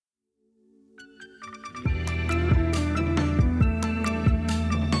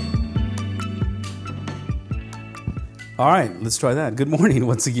All right, let's try that. Good morning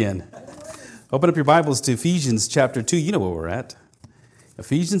once again. Open up your Bibles to Ephesians chapter 2. You know where we're at.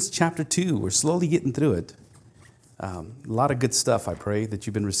 Ephesians chapter 2. We're slowly getting through it. A lot of good stuff, I pray, that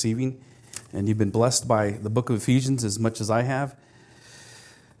you've been receiving. And you've been blessed by the book of Ephesians as much as I have.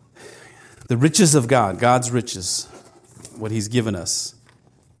 The riches of God, God's riches, what He's given us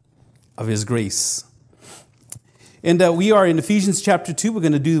of His grace. And we are in Ephesians chapter 2. We're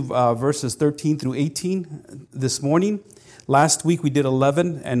going to do verses 13 through 18 this morning. Last week we did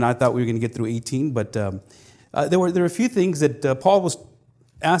 11, and I thought we were going to get through 18. But there were a few things that Paul was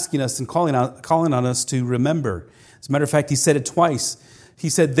asking us and calling on us to remember. As a matter of fact, he said it twice. He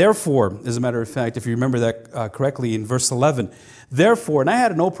said, therefore, as a matter of fact, if you remember that correctly, in verse 11. Therefore, and I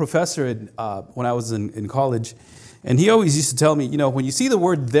had an old professor when I was in college, and he always used to tell me, when you see the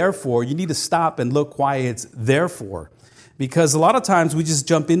word therefore, you need to stop and look why it's therefore. Because a lot of times we just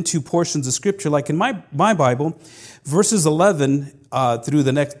jump into portions of Scripture, like in my Bible, verses 11 through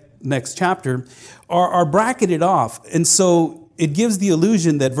the next chapter are bracketed off. And so it gives the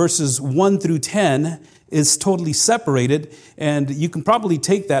illusion that verses 1 through 10 is totally separated, and you can probably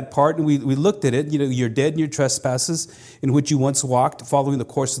take that part, and we looked at it. You're dead in your trespasses, in which you once walked, following the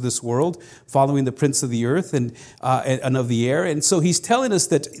course of this world, following the prince of the earth and of the air. And so he's telling us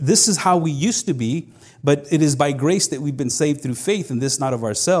that this is how we used to be, but it is by grace that we've been saved through faith, and this not of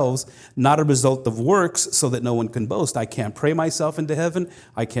ourselves, not a result of works, so that no one can boast. I can't pray myself into heaven.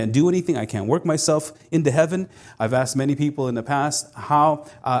 I can't do anything. I can't work myself into heaven. I've asked many people in the past, how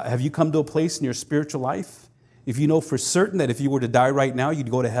have you come to a place in your spiritual life, if you know for certain that if you were to die right now,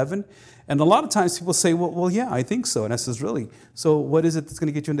 you'd go to heaven? And a lot of times people say, well, yeah, I think so. And I says, really? So what is it that's going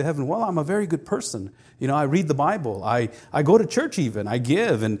to get you into heaven? Well, I'm a very good person. I read the Bible. I go to church even. I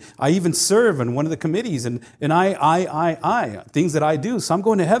give. And I even serve in one of the committees. And I, things that I do. So I'm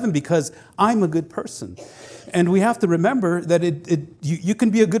going to heaven because I'm a good person. And we have to remember that you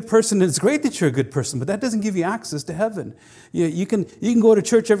can be a good person, and it's great that you're a good person, but that doesn't give you access to heaven. You can go to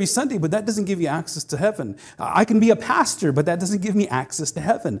church every Sunday, but that doesn't give you access to heaven. I can be a pastor, but that doesn't give me access to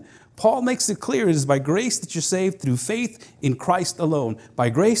heaven. Paul makes it clear it is by grace that you're saved through faith in Christ alone. By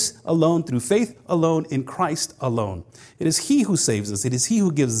grace alone, through faith alone, in Christ alone. It is He who saves us. It is He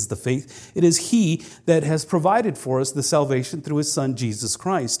who gives us the faith. It is He that has provided for us the salvation through His Son, Jesus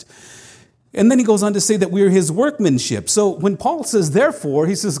Christ. And then he goes on to say that we are His workmanship. So when Paul says, therefore,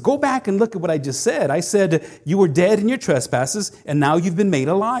 he says, go back and look at what I just said. I said, you were dead in your trespasses, and now you've been made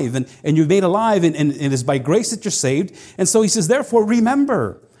alive. And you're made alive, and it is by grace that you're saved. And so he says, therefore,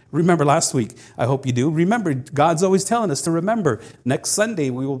 remember. Remember last week, I hope you do. Remember, God's always telling us to remember. Next Sunday,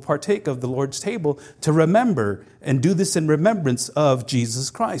 we will partake of the Lord's table to remember, and do this in remembrance of Jesus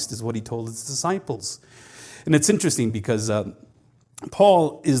Christ, is what He told His disciples. And it's interesting because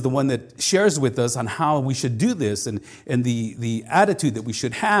Paul is the one that shares with us on how we should do this and the attitude that we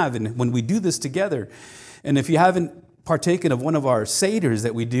should have and when we do this together. And if you haven't partaken of one of our Seders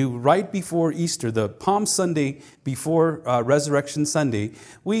that we do right before Easter, the Palm Sunday before Resurrection Sunday,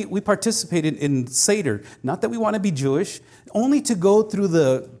 we participated in Seder. Not that we want to be Jewish, only to go through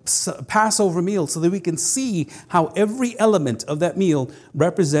the Passover meal so that we can see how every element of that meal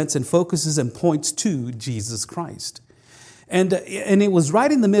represents and focuses and points to Jesus Christ. And it was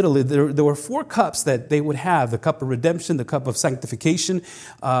right in the middle. There were 4 cups that they would have: the cup of redemption, the cup of sanctification,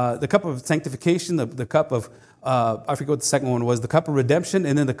 the cup of I forget what the second one was, the cup of redemption,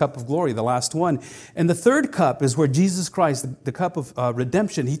 and then the cup of glory, the last one. And the third cup is where Jesus Christ, the cup of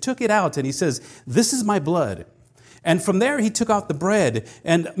redemption, He took it out and He says, this is my blood. And from there, He took out the bread.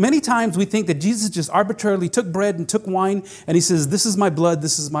 And many times we think that Jesus just arbitrarily took bread and took wine, and He says, this is my blood,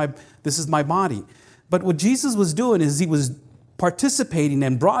 this is my body. But what Jesus was doing is He was participating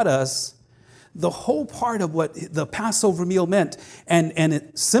and brought us the whole part of what the Passover meal meant. And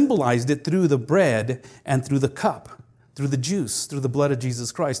it symbolized it through the bread and through the cup, through the juice, through the blood of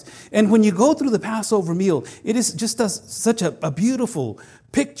Jesus Christ. And when you go through the Passover meal, it is just such a beautiful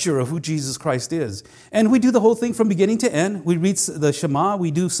picture of who Jesus Christ is. And we do the whole thing from beginning to end. We read the Shema. We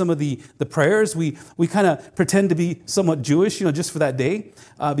do some of the prayers. We kind of pretend to be somewhat Jewish, just for that day,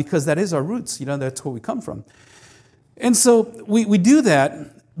 because that is our roots. That's where we come from. And so we do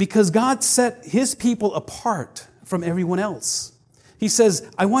that because God set His people apart from everyone else. He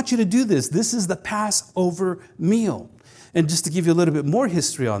says, I want you to do this. This is the Passover meal. And just to give you a little bit more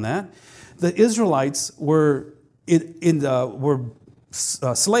history on that, the Israelites were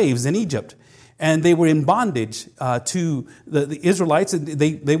slaves in Egypt. And they were in bondage to the Israelites. And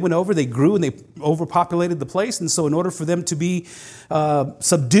they went over, they grew, and they overpopulated the place. And so in order for them to be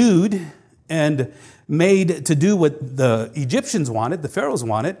subdued and made to do what the Egyptians wanted, the pharaohs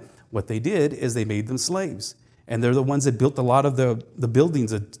wanted, what they did is they made them slaves. And they're the ones that built a lot of the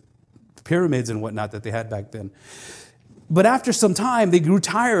buildings, the pyramids and whatnot that they had back then. But after some time, they grew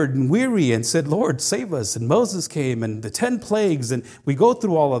tired and weary and said, Lord, save us. And Moses came and the 10 plagues. And we go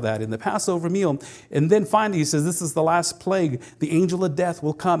through all of that in the Passover meal. And then finally, he says, this is the last plague. The angel of death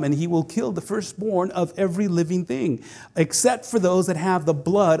will come and he will kill the firstborn of every living thing, except for those that have the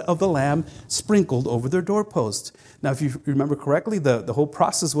blood of the lamb sprinkled over their doorpost. Now, if you remember correctly, the whole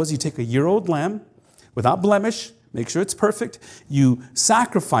process was you take a year-old lamb without blemish, make sure it's perfect. You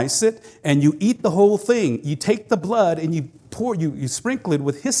sacrifice it and you eat the whole thing. You take the blood and you sprinkle it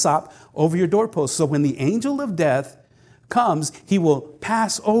with hyssop over your doorpost. So when the angel of death comes, he will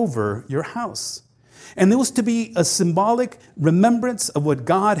pass over your house. And there was to be a symbolic remembrance of what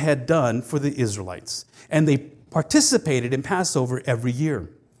God had done for the Israelites. And they participated in Passover every year.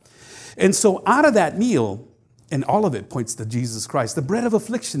 And so out of that meal, and all of it points to Jesus Christ. The bread of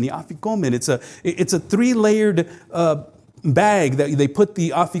affliction, the afikomen, it's a 3-layered bag that they put the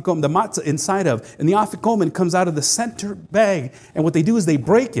afikomen, the matzah inside of. And the afikomen comes out of the center bag. And what they do is they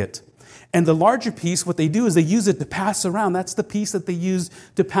break it. And the larger piece, what they do is they use it to pass around. That's the piece that they use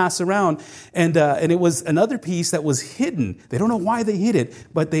to pass around. And it was another piece that was hidden. They don't know why they hid it,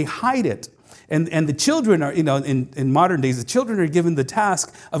 but they hide it. And the children are, in modern days, the children are given the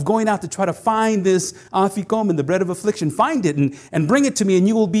task of going out to try to find this afikomen, the bread of affliction. Find it and bring it to me, and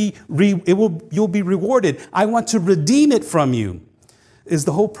you'll be rewarded. I want to redeem it from you, is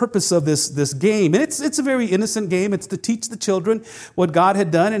the whole purpose of this game. And it's a very innocent game. It's to teach the children what God had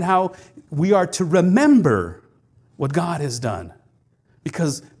done and how we are to remember what God has done.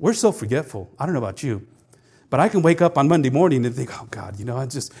 Because we're so forgetful. I don't know about you. But I can wake up on Monday morning and think, oh God,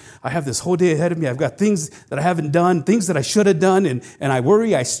 I have this whole day ahead of me. I've got things that I haven't done, things that I should have done. And I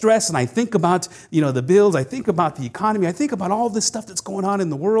worry, I stress, and I think about, the bills. I think about the economy. I think about all this stuff that's going on in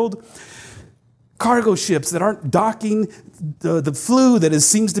the world. Cargo ships that aren't docking, the flu that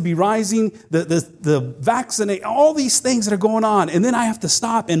seems to be rising, the vaccinate, all these things that are going on. And then I have to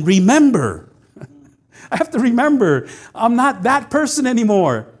stop and remember. I have to remember I'm not that person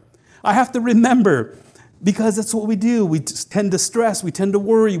anymore. I have to remember. Because that's what we do. We tend to stress. We tend to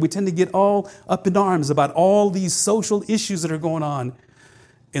worry. We tend to get all up in arms about all these social issues that are going on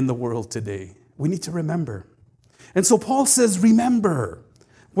in the world today. We need to remember. And so Paul says, remember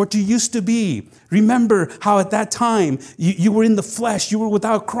what you used to be. Remember how at that time you were in the flesh. You were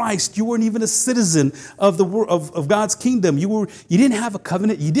without Christ. You weren't even a citizen of of God's kingdom. You didn't have a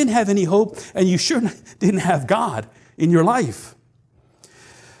covenant. You didn't have any hope. And you sure didn't have God in your life.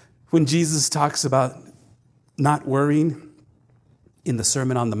 When Jesus talks about not worrying in the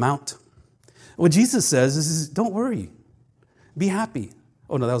Sermon on the Mount, what Jesus says is don't worry, be happy.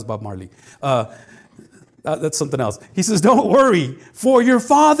 Oh no, that was Bob Marley. That's something else. He says, don't worry, for your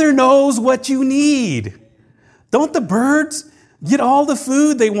Father knows what you need. Don't the birds get all the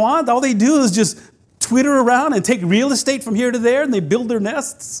food they want? All they do is just twitter around and take real estate from here to there, and they build their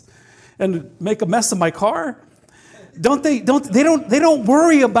nests and make a mess of my car. They don't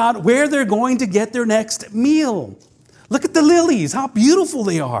worry about where they're going to get their next meal. Look at the lilies, how beautiful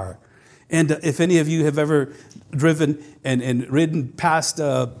they are. And if any of you have ever driven and ridden past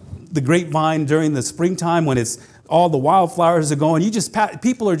the grapevine during the springtime when it's all the wildflowers are going,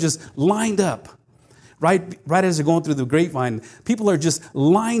 people are just lined up. Right as they're going through the grapevine, people are just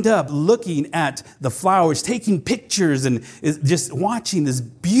lined up looking at the flowers, taking pictures, and just watching this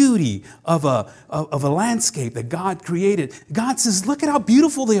beauty of a landscape that God created. God says, look at how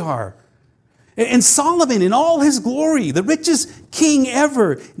beautiful they are. And Solomon, in all his glory, the richest king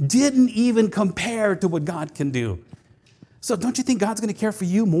ever, didn't even compare to what God can do. So don't you think God's going to care for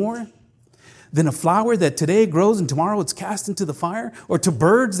you more than a flower that today grows and tomorrow it's cast into the fire, or to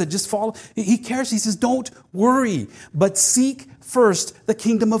birds that just fall? He cares. He says, don't worry, but seek first the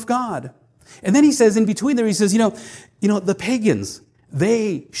kingdom of God. And then he says in between there, he says, the pagans,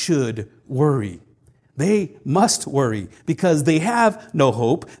 they should worry. They must worry because they have no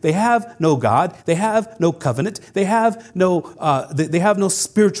hope. They have no God. They have no covenant. They have no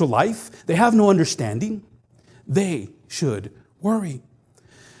spiritual life. They have no understanding. They should worry.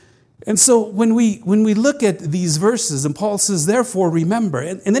 And so when we look at these verses, and Paul says, therefore, remember.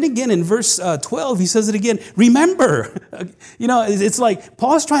 And then again in verse 12, he says it again, remember. It's like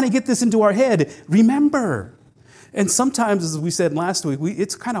Paul's trying to get this into our head. Remember. And sometimes, as we said last week,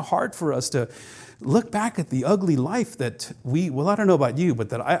 it's kind of hard for us to look back at the ugly life that I don't know about you, but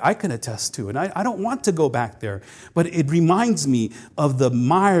that I can attest to. And I don't want to go back there. But it reminds me of the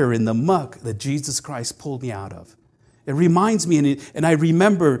mire and the muck that Jesus Christ pulled me out of. It reminds me, and I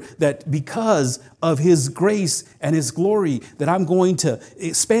remember that because of His grace and His glory, that I'm going to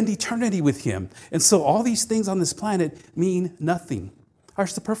spend eternity with Him. And so all these things on this planet mean nothing, are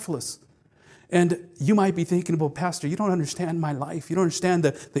superfluous. And you might be thinking, well, Pastor, you don't understand my life. You don't understand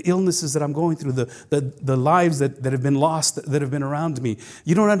the illnesses that I'm going through, the lives that have been lost, that have been around me.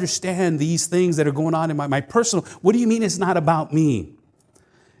 You don't understand these things that are going on in my personal. What do you mean it's not about me?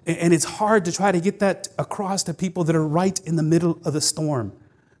 And it's hard to try to get that across to people that are right in the middle of the storm.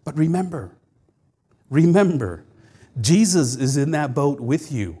 But remember, Jesus is in that boat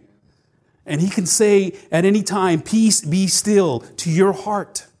with you. And He can say at any time, peace be still to your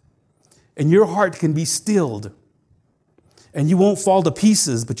heart. And your heart can be stilled. And you won't fall to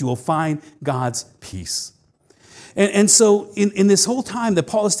pieces, but you will find God's peace. And so in this whole time that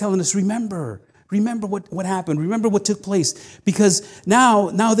Paul is telling us, remember what happened. Remember what took place. Because now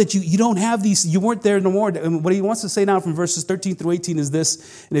that you don't have these, you weren't there no more. And what he wants to say now from verses 13 through 18 is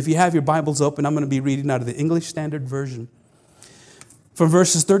this. And if you have your Bibles open, I'm going to be reading out of the English Standard Version. From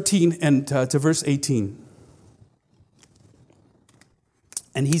verses 13 and to verse 18.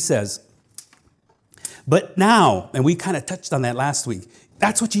 And he says, but now, and we kind of touched on that last week,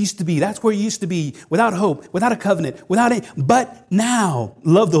 that's what you used to be. That's where you used to be, without hope, without a covenant, without any. But now,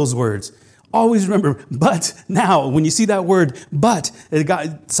 love those words. Always remember, but now, when you see that word, but,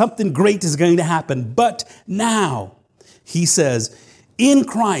 something great is going to happen. But now, he says, in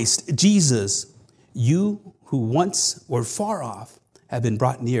Christ Jesus, you who once were far off have been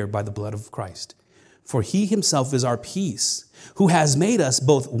brought near by the blood of Christ. For He Himself is our peace, who has made us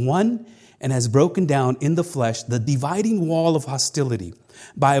both one and has broken down in the flesh the dividing wall of hostility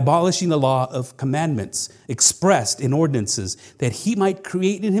by abolishing the law of commandments expressed in ordinances, that He might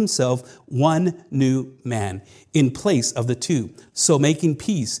create in Himself one new man in place of the two, so making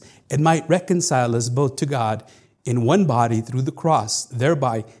peace, and might reconcile us both to God in one body through the cross,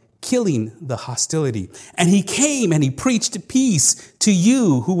 thereby killing the hostility. And He came and He preached peace to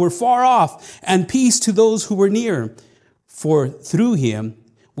you who were far off, and peace to those who were near. For through Him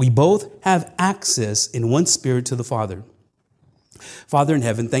we both have access in one Spirit to the Father. Father in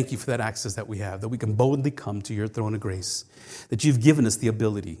heaven, thank You for that access that we have, that we can boldly come to Your throne of grace, that You've given us the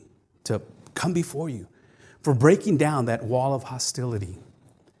ability to come before You, for breaking down that wall of hostility.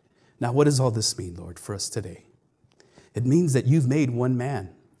 Now, what does all this mean, Lord, for us today? It means that You've made one man,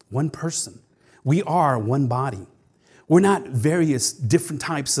 one person. We are one body. We're not various different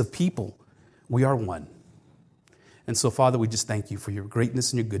types of people. We are one. And so, Father, we just thank You for Your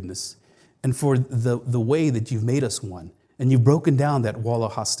greatness and Your goodness, and for the way that You've made us one, and You've broken down that wall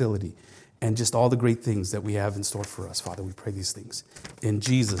of hostility, and just all the great things that we have in store for us. Father, we pray these things in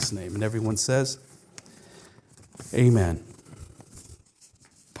Jesus' name. And everyone says, amen.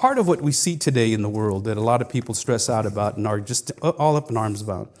 Part of what we see today in the world that a lot of people stress out about and are just all up in arms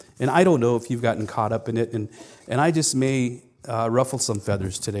about, and I don't know if you've gotten caught up in it, and I just may ruffle some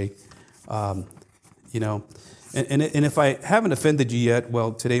feathers today, And if I haven't offended you yet,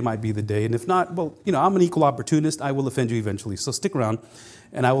 well, today might be the day. And if not, well, I'm an equal opportunist. I will offend you eventually. So stick around,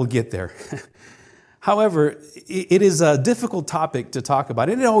 and I will get there. However, it is a difficult topic to talk about,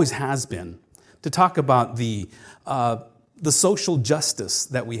 and it always has been, to talk about the social justice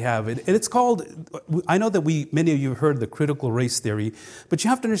that we have. And it's called, I know that many of you have heard the critical race theory, but you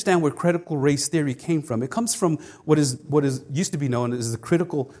have to understand where critical race theory came from. It comes from what is used to be known as the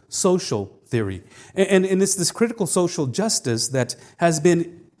critical social theory. And it's this critical social justice that has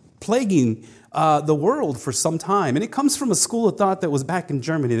been plaguing the world for some time. And it comes from a school of thought that was back in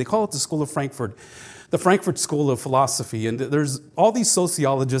Germany. They call it the School of Frankfurt. The Frankfurt School of Philosophy. And there's all these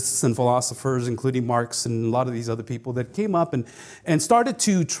sociologists and philosophers, including Marx and a lot of these other people, that came up and started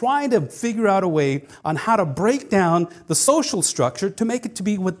to try to figure out a way on how to break down the social structure to make it to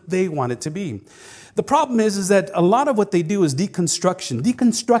be what they want it to be. The problem is that a lot of what they do is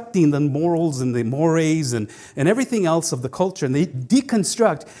deconstructing the morals and the mores and everything else of the culture. And they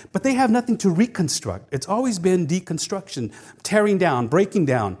deconstruct, but they have nothing to reconstruct. It's always been deconstruction, tearing down, breaking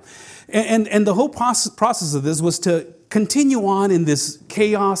down. And the whole process of this was to continue on in this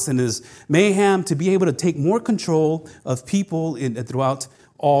chaos and this mayhem, to be able to take more control of people throughout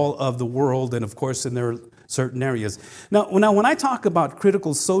all of the world, and of course in their certain areas. Now, when I talk about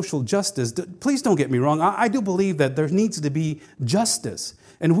critical social justice, please don't get me wrong. I do believe that there needs to be justice,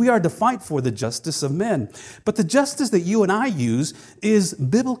 and we are to fight for the justice of men. But the justice that you and I use is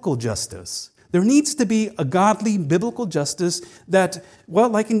biblical justice. There needs to be a godly biblical justice that, well,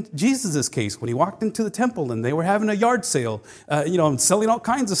 like in Jesus' case, when he walked into the temple and they were having a yard sale, and selling all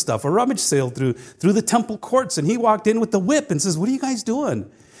kinds of stuff, a rummage sale through the temple courts, and he walked in with the whip and says, "What are you guys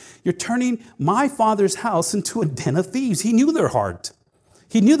doing?" You're turning my Father's house into a den of thieves. He knew their heart.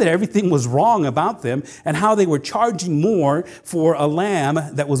 He knew that everything was wrong about them and how they were charging more for a lamb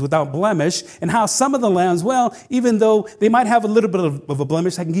that was without blemish, and how some of the lambs, well, even though they might have a little bit of a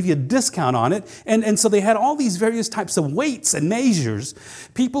blemish, I can give you a discount on it. And so they had all these various types of weights and measures.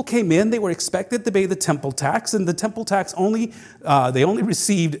 People came in, they were expected to pay the temple tax, and the temple tax they only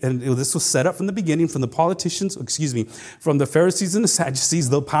received, and this was set up from the beginning from the politicians, from the Pharisees and the Sadducees,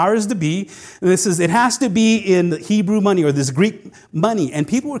 the powers to be. And this is, it has to be in Hebrew money or this Greek money. And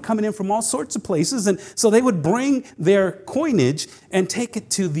people were coming in from all sorts of places, and so they would bring their coinage and take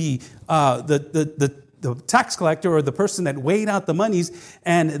it to the tax collector or the person that weighed out the monies,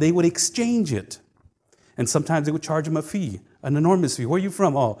 and they would exchange it. And sometimes they would charge them a fee, an enormous fee. Where are you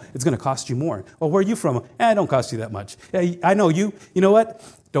from? Oh, it's going to cost you more. Oh, where are you from? It don't cost you that much. Yeah, I know you. You know what?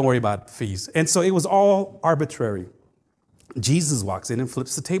 Don't worry about fees. And so it was all arbitrary. Jesus walks in and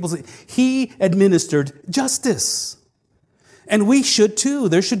flips the tables. He administered justice. And we should too.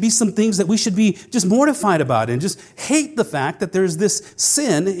 There should be some things that we should be just mortified about and just hate the fact that there's this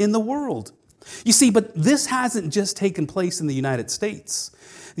sin in the world. You see, but this hasn't just taken place in the United States.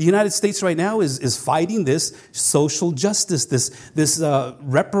 The United States right now is fighting this social justice, this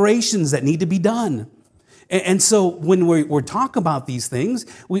reparations that need to be done. And so when we're talking about these things,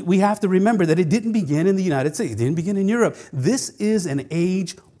 we have to remember that it didn't begin in the United States. It didn't begin in Europe. This is an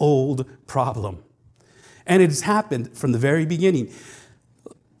age-old problem. And it has happened from the very beginning.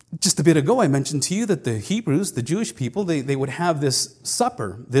 Just a bit ago, I mentioned to you that the Hebrews, the Jewish people, they would have this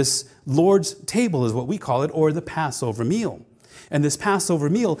supper, this Lord's table is what we call it, or the Passover meal. And this Passover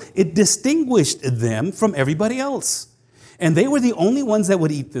meal, it distinguished them from everybody else. And they were the only ones that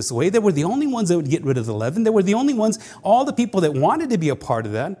would eat this way. They were the only ones that would get rid of the leaven. They were the only ones, all the people that wanted to be a part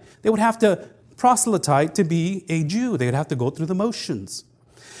of that, they would have to proselyte to be a Jew. They would have to go through the motions.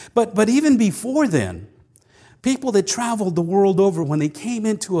 But even before then, people that traveled the world over, when they came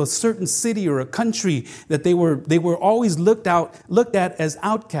into a certain city or a country, that they were always looked at as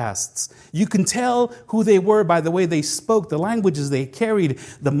outcasts. You can tell who they were by the way they spoke, the languages they carried,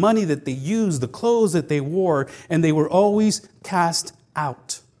 the money that they used, the clothes that they wore, and they were always cast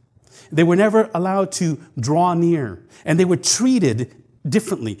out. They were never allowed to draw near, and they were treated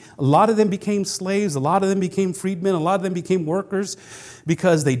differently. A lot of them became slaves, a lot of them became freedmen, a lot of them became workers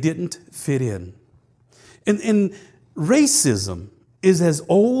because they didn't fit in. And racism is as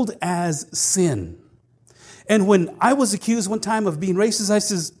old as sin. And when I was accused one time of being racist, I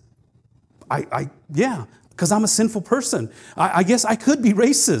says, yeah, because I'm a sinful person. I guess I could be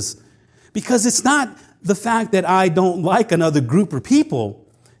racist. Because it's not the fact that I don't like another group or people.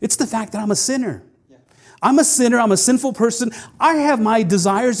 It's the fact that I'm a sinner. Yeah. I'm a sinner. I'm a sinful person. I have my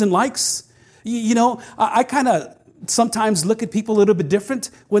desires and likes. You know, I kind of sometimes look at people a little bit different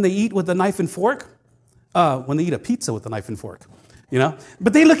when they eat with a knife and fork. When they eat a pizza with a knife and fork, you know.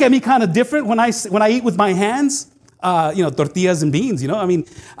 But they look at me kind of different when I eat with my hands, tortillas and beans, you know. I mean,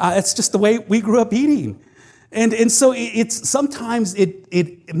 it's just the way we grew up eating. And so it's sometimes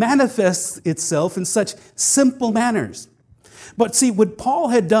it manifests itself in such simple manners. But see, what Paul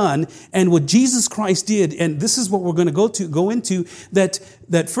had done and what Jesus Christ did, and this is what we're going to go into,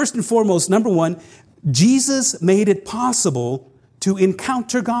 that first and foremost, number one, Jesus made it possible to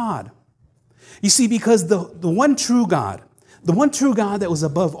encounter God. You see, because the one true God that was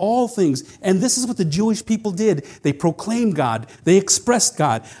above all things, and this is what the Jewish people did. They proclaimed God. They expressed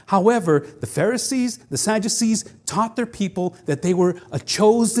God. However, the Pharisees, the Sadducees taught their people that they were a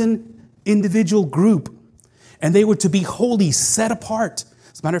chosen individual group, and they were to be holy, set apart.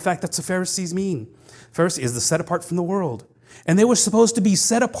 As a matter of fact, that's what Pharisees mean. Pharisee is the set apart from the world. And they were supposed to be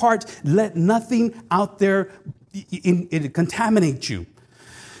set apart. Let nothing out there contaminate you.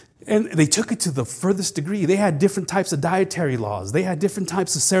 And they took it to the furthest degree. They had different types of dietary laws. They had different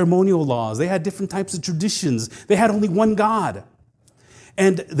types of ceremonial laws. They had different types of traditions. They had only one God.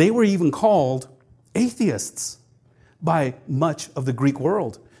 And they were even called atheists by much of the Greek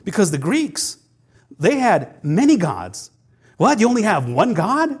world. Because the Greeks, they had many gods. What? You only have one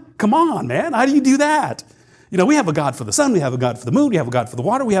God? Come on, man. How do you do that? You know, we have a God for the sun. We have a God for the moon. We have a God for the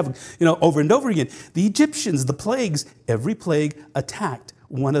water. We have, over and over again. The Egyptians, the plagues, every plague attacked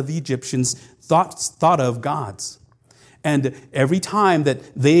one of the Egyptians' thought of gods. And every time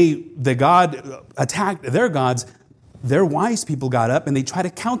that the God attacked their gods, their wise people got up and they tried to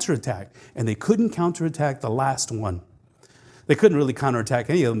counterattack. And they couldn't counterattack the last one. They couldn't really counterattack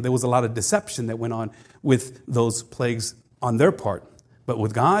any of them. There was a lot of deception that went on with those plagues on their part. But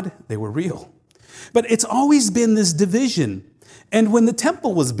with God, they were real. But it's always been this division. And when the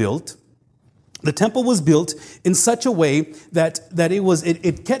temple was built, The temple was built in such a way that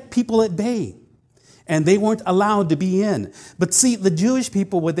it kept people at bay, and they weren't allowed to be in. But see, the Jewish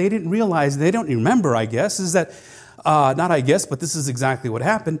people, what they didn't realize, they don't remember, I guess, is that, not I guess, but this is exactly what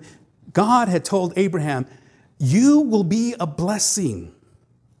happened. God had told Abraham, you will be a blessing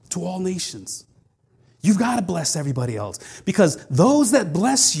to all nations. You've got to bless everybody else, because those that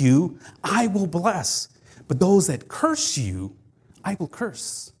bless you, I will bless. But those that curse you, I will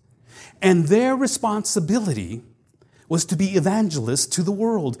curse. And their responsibility was to be evangelists to the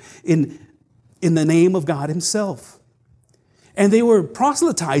world in the name of God himself. And they were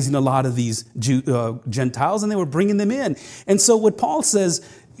proselytizing a lot of these Gentiles, and they were bringing them in. And so what Paul says,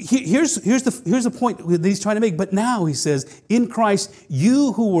 here's the point that he's trying to make. But now, he says, in Christ,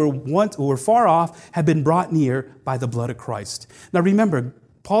 you who were far off have been brought near by the blood of Christ. Now remember,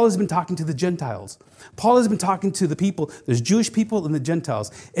 Paul has been talking to the Gentiles. Paul has been talking to the people. There's Jewish people and the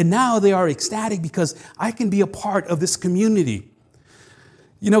Gentiles. And now they are ecstatic because I can be a part of this community.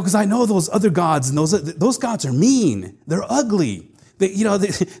 Because I know those other gods, and those gods are mean. They're ugly.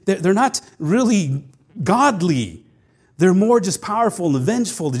 They're not really godly. They're more just powerful and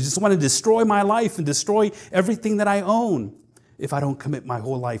vengeful. They just want to destroy my life and destroy everything that I own if I don't commit my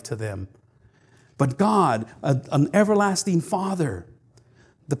whole life to them. But God, an everlasting Father,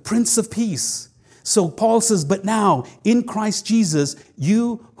 the Prince of Peace. So Paul says, but now in Christ Jesus,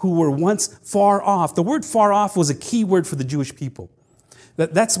 you who were once far off. The word far off was a key word for the Jewish people.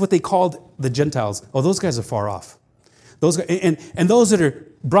 That's what they called the Gentiles. Oh, those guys are far off. Those guys, and those that are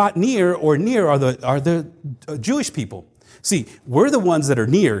brought near are the Jewish people. See, we're the ones that are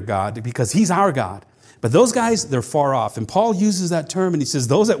near God because he's our God. But those guys, they're far off. And Paul uses that term and he says,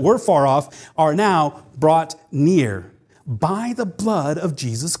 those that were far off are now brought near by the blood of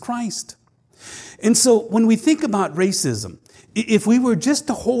Jesus Christ. And so when we think about racism, if we were just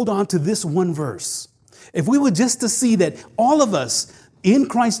to hold on to this one verse, if we were just to see that all of us in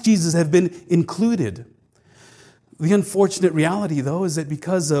Christ Jesus have been included, the unfortunate reality, though, is that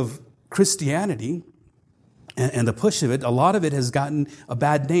because of Christianity and the push of it, a lot of it has gotten a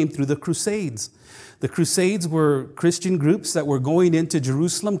bad name through the Crusades. The Crusades were Christian groups that were going into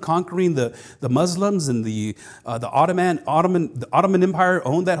Jerusalem, conquering the Muslims, and the Ottoman Empire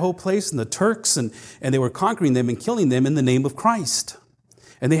owned that whole place, and the Turks, and they were conquering them and killing them in the name of Christ.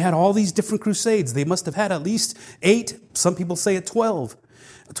 And they had all these different crusades. They must have had at least 8, some people say 12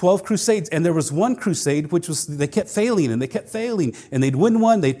 crusades. And there was one crusade which was, they kept failing, and they'd win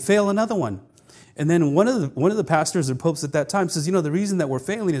one, they'd fail another one. And then one of the pastors or popes at that time says, the reason that we're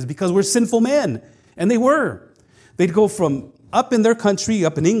failing is because we're sinful men. And they were. They'd go from up in their country,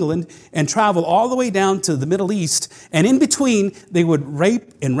 up in England, and travel all the way down to the Middle East. And in between, they would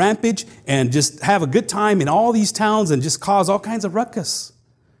rape and rampage and just have a good time in all these towns and just cause all kinds of ruckus.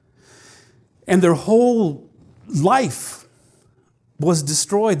 And their whole life was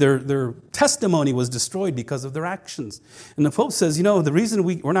destroyed. Their testimony was destroyed because of their actions. And the Pope says, the reason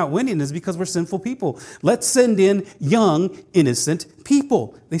we're not winning is because we're sinful people. Let's send in young, innocent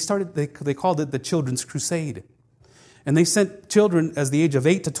people. They called it the Children's Crusade. And they sent children as the age of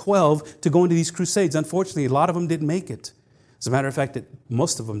 8 to 12 to go into these crusades. Unfortunately, a lot of them didn't make it. As a matter of fact,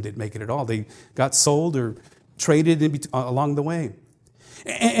 most of them didn't make it at all. They got sold or traded along the way.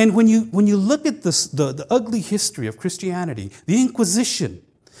 And when you look at the ugly history of Christianity, the Inquisition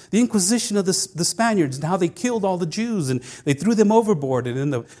of the Spaniards and how they killed all the Jews and they threw them overboard,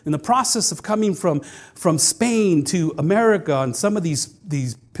 and in the process of coming from Spain to America on some of these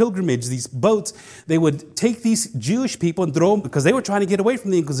pilgrimage, these boats, they would take these Jewish people and throw them, because they were trying to get away from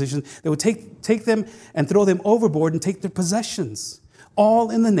the Inquisition, they would take them and throw them overboard and take their possessions,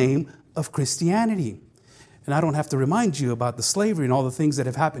 all in the name of Christianity. And I don't have to remind you about the slavery and all the things that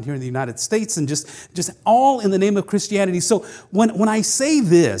have happened here in the United States, and just all in the name of Christianity. So when I say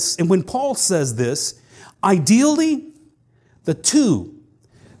this, and when Paul says this, ideally, the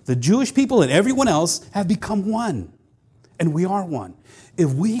Jewish people and everyone else have become one. And we are one.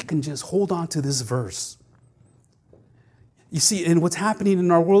 If we can just hold on to this verse. You see, and what's happening in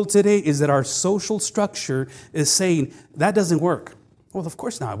our world today is that our social structure is saying, that doesn't work. Well, of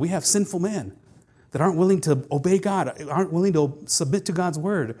course not. We have sinful men that aren't willing to obey God, aren't willing to submit to God's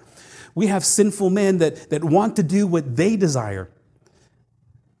word. We have sinful men that want to do what they desire.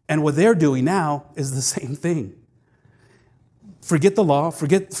 And what they're doing now is the same thing. Forget the law,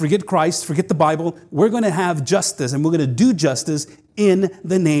 forget Christ, forget the Bible. We're going to have justice, and we're going to do justice in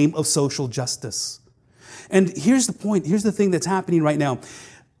the name of social justice. And here's the point, here's the thing that's happening right now.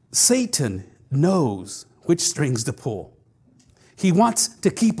 Satan knows which strings to pull. He wants to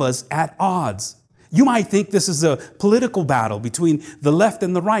keep us at odds. You might think this is a political battle between the left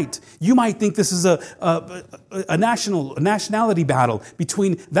and the right. You might think this is a nationality battle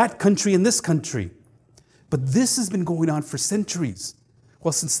between that country and this country. But this has been going on for centuries.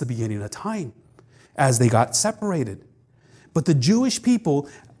 Well, since the beginning of time, as they got separated. But the Jewish people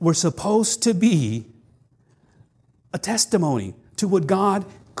were supposed to be a testimony to what God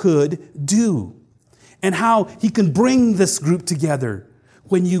could do and how He can bring this group together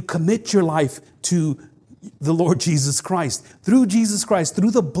when you commit your life to the Lord Jesus Christ, through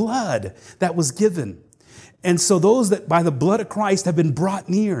the blood that was given. And so those that by the blood of Christ have been brought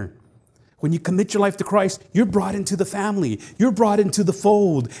near, when you commit your life to Christ, you're brought into the family. You're brought into the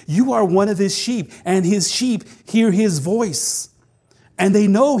fold. You are one of His sheep, and His sheep hear His voice. And they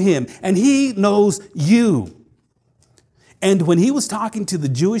know Him, and He knows you. And when He was talking to the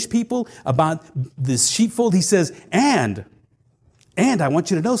Jewish people about this sheepfold, He says, and I want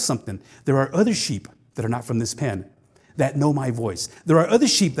you to know something. There are other sheep that are not from this pen that know my voice. There are other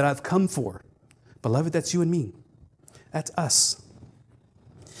sheep that I've come for. Beloved, that's you and me. That's us.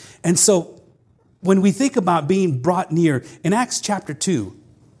 And so when we think about being brought near, in Acts chapter 2,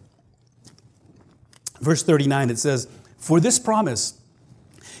 verse 39, it says, for this promise,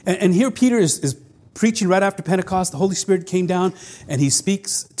 and here Peter is preaching right after Pentecost. The Holy Spirit came down and he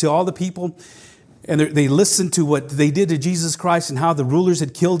speaks to all the people. And they listened to what they did to Jesus Christ and how the rulers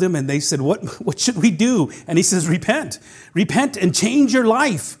had killed Him. And they said, what should we do? And He says, repent. Repent and change your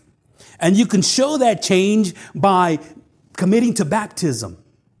life. And you can show that change by committing to baptism.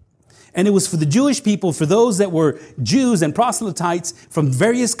 And it was for the Jewish people, for those that were Jews and proselytes from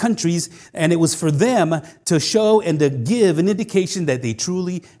various countries. And it was for them to show and to give an indication that they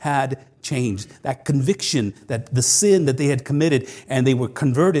truly had changed. That conviction, that the sin that they had committed, and they were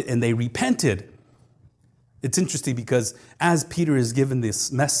converted and they repented. It's interesting because as Peter is given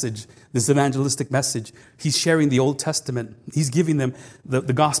this message, this evangelistic message, he's sharing the Old Testament. He's giving them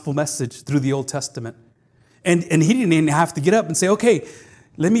the gospel message through the Old Testament. And he didn't even have to get up and say, okay,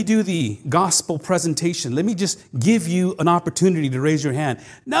 let me do the gospel presentation. Let me just give you an opportunity to raise your hand.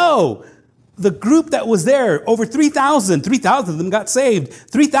 No, the group that was there, over 3,000 of them got saved.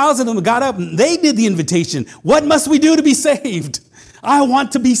 3,000 of them got up and they did the invitation. What must we do to be saved? I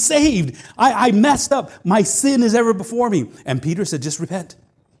want to be saved. I messed up. My sin is ever before me. And Peter said, just repent.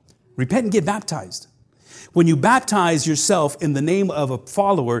 Repent and get baptized. When you baptize yourself in the name of a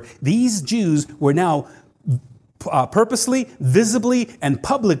follower, these Jews were now purposely, visibly, and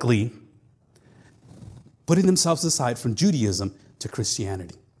publicly putting themselves aside from Judaism to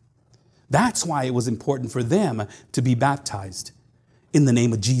Christianity. That's why it was important for them to be baptized in the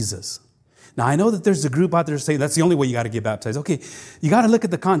name of Jesus. Now, I know that there's a group out there saying that's the only way you got to get baptized. Okay, you got to look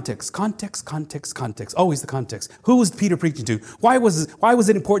at the context. Context. Always the context. Who was Peter preaching to? Why was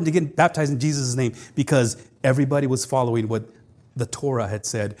it important to get baptized in Jesus' name? Because everybody was following what the Torah had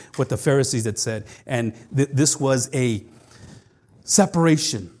said, what the Pharisees had said. And this was a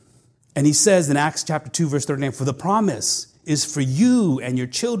separation. And he says in Acts chapter 2, verse 39, for the promise is for you and your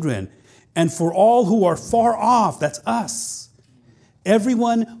children and for all who are far off. That's us.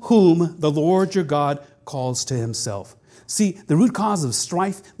 Everyone whom the Lord your God calls to Himself. See, the root cause of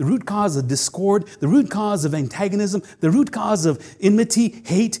strife, the root cause of discord, the root cause of antagonism, the root cause of enmity,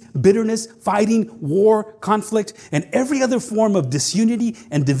 hate, bitterness, fighting, war, conflict, and every other form of disunity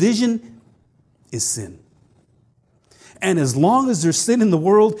and division is sin. And as long as there's sin in the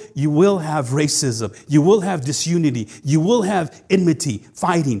world, you will have racism, you will have disunity, you will have enmity,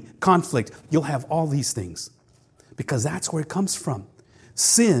 fighting, conflict. You'll have all these things because that's where it comes from.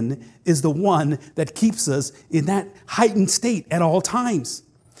 Sin is the one that keeps us in that heightened state at all times.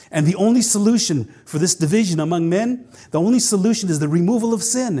 And the only solution for this division among men, the only solution is the removal of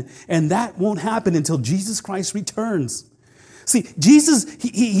sin. And that won't happen until Jesus Christ returns. See, Jesus,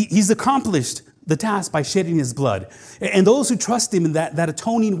 he's accomplished the task by shedding His blood. And those who trust Him in that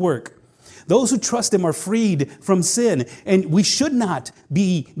atoning work, those who trust Him are freed from sin. And we should not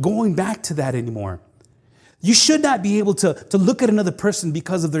be going back to that anymore. You should not be able to look at another person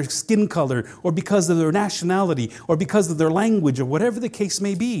because of their skin color or because of their nationality or because of their language or whatever the case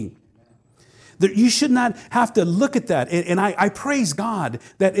may be. You should not have to look at that. And I praise God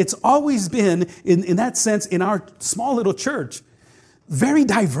that it's always been, in that sense, in our small little church, very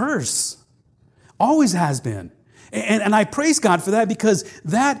diverse. Always has been. And I praise God for that because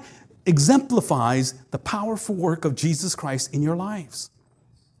that exemplifies the powerful work of Jesus Christ in your lives.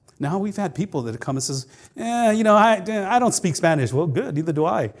 Now, we've had people that come and says, I don't speak Spanish. Well, good, neither do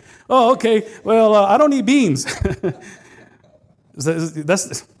I. Oh, okay, well, I don't eat beans.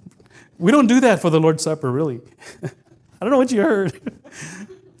 We don't do that for the Lord's Supper, really. I don't know what you heard.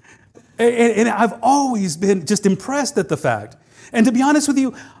 And I've always been just impressed at the fact. And to be honest with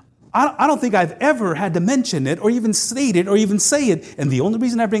you, I don't think I've ever had to mention it or even state it or even say it. And the only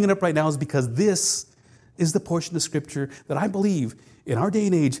reason I bring it up right now is because this is the portion of Scripture that I believe in our day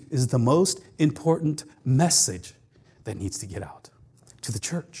and age is the most important message that needs to get out to the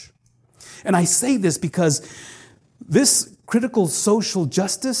church. And I say this because this critical social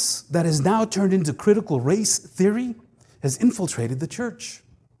justice that has now turned into critical race theory has infiltrated the church.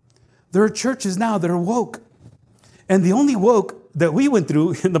 There are churches now that are woke. And the only woke that we went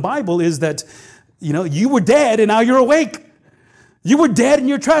through in the Bible is that, you were dead and now you're awake. You were dead in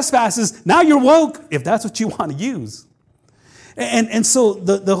your trespasses. Now you're woke, if that's what you want to use. And so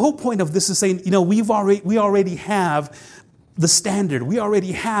the whole point of this is saying, we already have the standard. We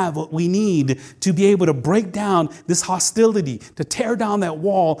already have what we need to be able to break down this hostility, to tear down that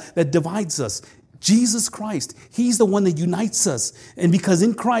wall that divides us. Jesus Christ, He's the one that unites us. And because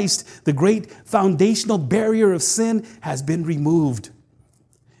in Christ, the great foundational barrier of sin has been removed.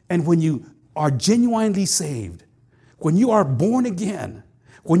 And when you are genuinely saved, when you are born again,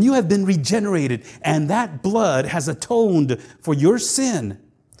 when you have been regenerated and that blood has atoned for your sin,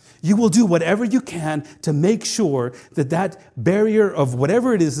 you will do whatever you can to make sure that that barrier of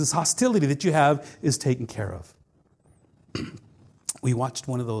whatever it is, this hostility that you have, is taken care of. We watched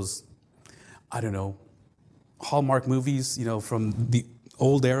one of those, Hallmark movies, from the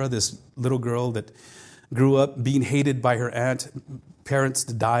old era, this little girl that grew up being hated by her aunt, parents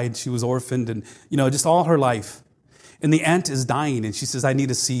died, she was orphaned, and, just all her life. And the aunt is dying, and she says, I need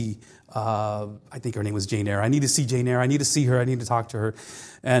to see, I think her name was Jane Eyre. I need to see Jane Eyre. I need to see her. I need to talk to her.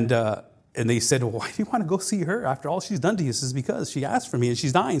 And they said, well, why do you want to go see her after all she's done to you? She says, because she asked for me, and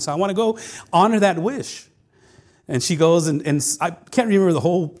she's dying, so I want to go honor that wish. And she goes, and I can't remember the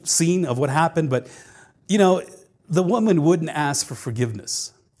whole scene of what happened, but, the woman wouldn't ask for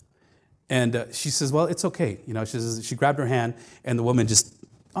forgiveness. And she says, well, it's okay. She grabbed her hand, and the woman just,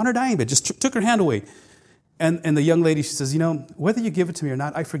 on her dying bed, just took her hand away. And the young lady, she says, whether you give it to me or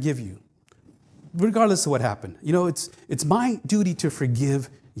not, I forgive you, regardless of what happened. It's my duty to forgive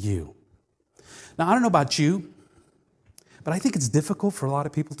you. Now, I don't know about you, but I think it's difficult for a lot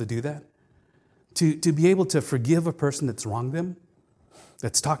of people to do that, to be able to forgive a person that's wronged them,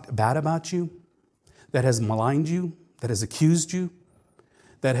 that's talked bad about you, that has maligned you, that has accused you,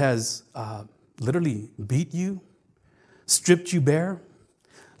 that has literally beat you, stripped you bare,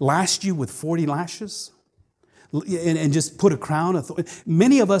 lashed you with 40 lashes, and just put a crown of thorns.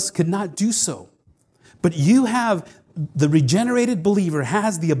 Many of us could not do so. But the regenerated believer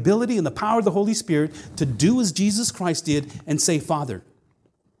has the ability and the power of the Holy Spirit to do as Jesus Christ did and say, Father,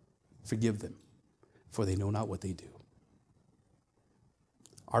 forgive them, for they know not what they do.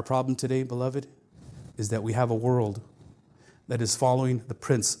 Our problem today, beloved, is that we have a world that is following the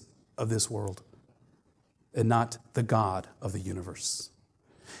prince of this world and not the God of the universe.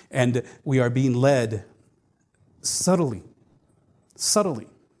 And we are being led subtly.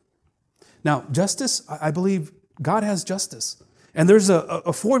 Now, justice, I believe God has justice. And there's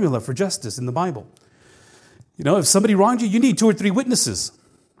a formula for justice in the Bible. If somebody wronged you, you need 2 or 3 witnesses.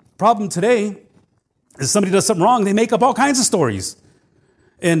 Problem today is somebody does something wrong, they make up all kinds of stories.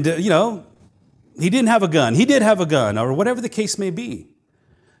 And, he didn't have a gun. He did have a gun, or whatever the case may be.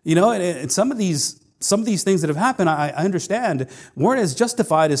 And some of these things that have happened, I understand, weren't as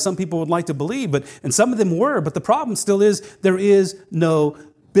justified as some people would like to believe, and some of them were. But the problem still is there is no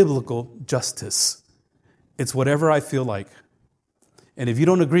biblical justice. It's whatever I feel like. And if you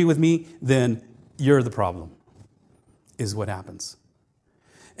don't agree with me, then you're the problem, is what happens.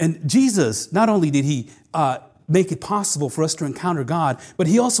 And Jesus, not only did He make it possible for us to encounter God, but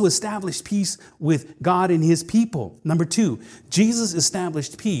He also established peace with God and His people. Number 2, Jesus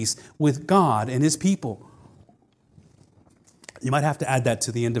established peace with God and His people. You might have to add that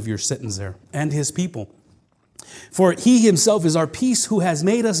to the end of your sentence there. And His people. For He Himself is our peace, who has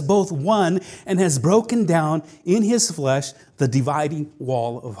made us both one and has broken down in His flesh the dividing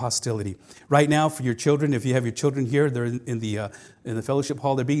wall of hostility. Right now, for your children, if you have your children here, they're in the fellowship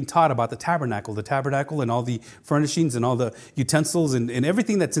hall, they're being taught about the tabernacle and all the furnishings and all the utensils and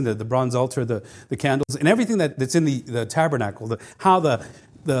everything that's in the bronze altar, the candles, and everything that's in the tabernacle, how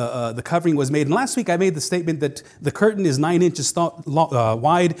the covering was made. And last week I made the statement that the curtain is 9 inches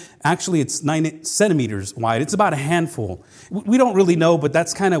wide. Actually, it's 9 centimeters wide. It's about a handful. We don't really know, but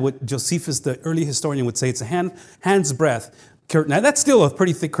that's kind of what Josephus, the early historian, would say. It's a hand's breadth curtain. Now, that's still a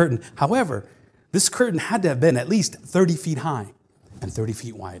pretty thick curtain. However, this curtain had to have been at least 30 feet high and 30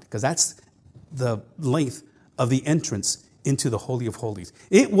 feet wide, because that's the length of the entrance into the Holy of Holies.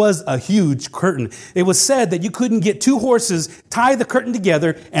 It was a huge curtain. It was said that you couldn't get two horses, tie the curtain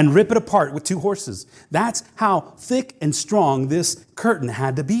together, and rip it apart with two horses. That's how thick and strong this curtain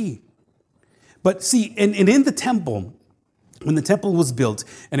had to be. But see, and in the temple, when the temple was built,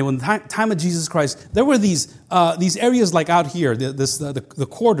 and when the time of Jesus Christ, there were these areas like out here, the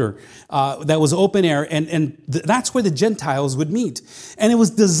quarter that was open air, and that's where the Gentiles would meet. And it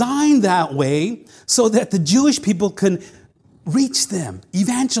was designed that way so that the Jewish people can reach them,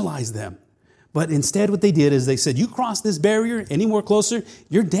 evangelize them. But instead what they did is they said, you cross this barrier any more closer,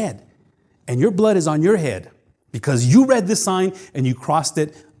 you're dead. And your blood is on your head because you read this sign and you crossed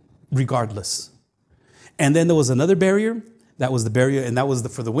it regardless. And then there was another barrier. That was the barrier, and that was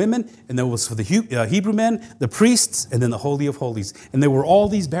for the women, and that was for the Hebrew men, the priests, and then the Holy of Holies. And there were all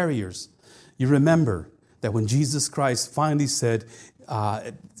these barriers. You remember that when Jesus Christ finally said,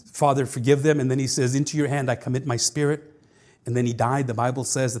 Father, forgive them, and then he says, into your hand I commit my spirit. And then he died. The Bible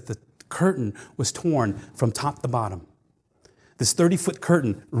says that the curtain was torn from top to bottom. This 30-foot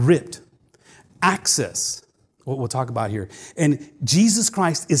curtain ripped. Access, what we'll talk about here. And Jesus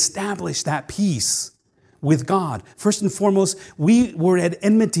Christ established that peace with God. First and foremost, we were at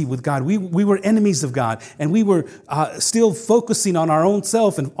enmity with God. We were enemies of God, and we were still focusing on our own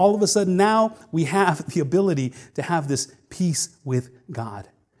self. And all of a sudden now we have the ability to have this peace with God.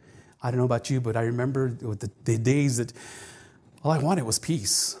 I don't know about you, but I remember the days that all I wanted was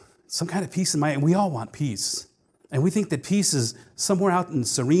peace. Some kind of peace in and we all want peace. And we think that peace is somewhere out in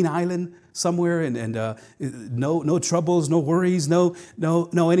Serene Island, somewhere, and no troubles, no worries, no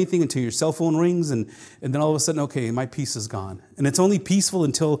anything until your cell phone rings, and then all of a sudden, okay, my peace is gone. And it's only peaceful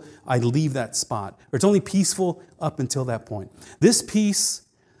until I leave that spot, or it's only peaceful up until that point. This peace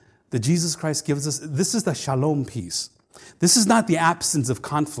that Jesus Christ gives us, this is the shalom peace. This is not the absence of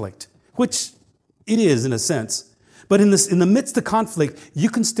conflict, which it is in a sense. But in the midst of conflict, you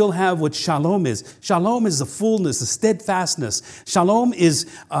can still have what shalom is. Shalom is the fullness, the steadfastness. Shalom is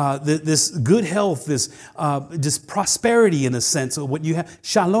this good health, this prosperity in a sense of what you have.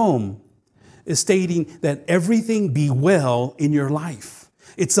 Shalom is stating that everything be well in your life.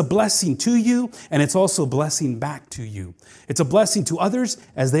 It's a blessing to you, and it's also a blessing back to you. It's a blessing to others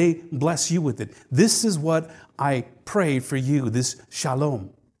as they bless you with it. This is what I pray for you, this shalom.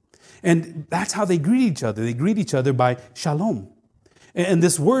 And that's how they greet each other. They greet each other by shalom. And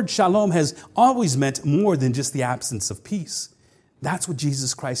this word shalom has always meant more than just the absence of peace. That's what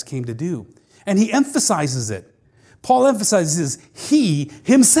Jesus Christ came to do. And he emphasizes it. Paul emphasizes he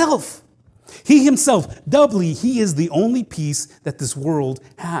himself. He himself, doubly, he is the only peace that this world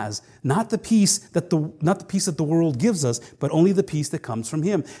has. Not the peace that the world gives us, but only the peace that comes from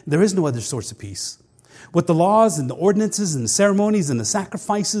him. There is no other source of peace. What the laws and the ordinances and the ceremonies and the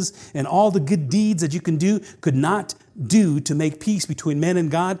sacrifices and all the good deeds that you can do could not do to make peace between men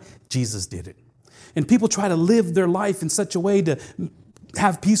and God, Jesus did it. And people try to live their life in such a way to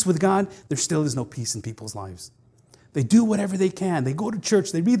have peace with God, there still is no peace in people's lives. They do whatever they can. They go to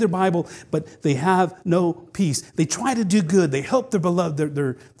church, they read their Bible, but they have no peace. They try to do good. They help their beloved,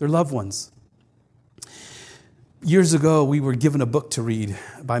 their loved ones. Years ago, we were given a book to read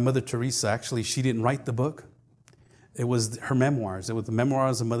by Mother Teresa. Actually, she didn't write the book. It was her memoirs. It was the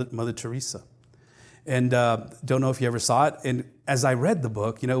memoirs of Mother Teresa. And don't know if you ever saw it. And as I read the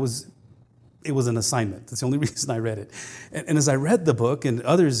book, it was an assignment. That's the only reason I read it. And as I read the book, and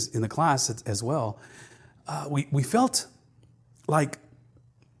others in the class as well, we felt like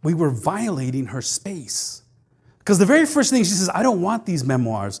we were violating her space. Because the very first thing she says, I don't want these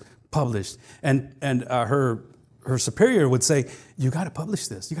memoirs published. And her superior would say, you got to publish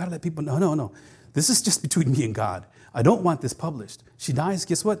this. You got to let people know. No. This is just between me and God. I don't want this published. She dies,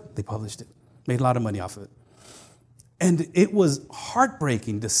 guess what? They published it. Made a lot of money off of it. And it was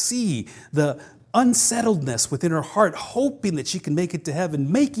heartbreaking to see the unsettledness within her heart, hoping that she can make it to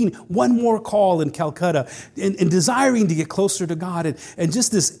heaven, making one more call in Calcutta, and desiring to get closer to God, and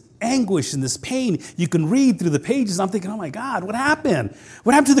just this anguish and this pain. You can read through the pages. I'm thinking, oh my God, what happened?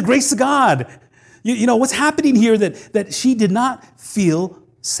 What happened to the grace of God? You know, what's happening here that she did not feel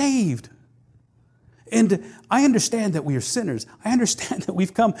saved? And I understand that we are sinners. I understand that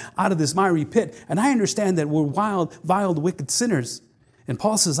we've come out of this miry pit. And I understand that we're wild, vile, wicked sinners. And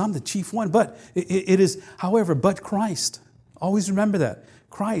Paul says, I'm the chief one. But it is, however, but Christ. Always remember that.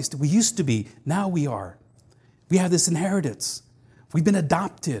 Christ, we used to be, now we are. We have this inheritance. We've been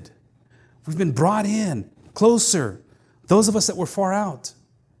adopted. We've been brought in closer. Those of us that were far out.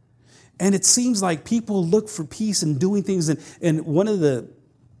 And it seems like people look for peace in doing things. And one of the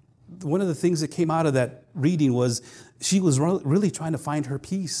things that came out of that reading was she was really trying to find her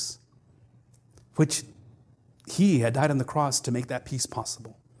peace, which He had died on the cross to make that peace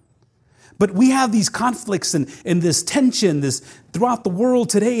possible. But we have these conflicts and this tension throughout the world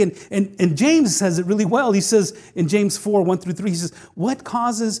today. And James says it really well. He says in James 4, 1 through 3, he says, what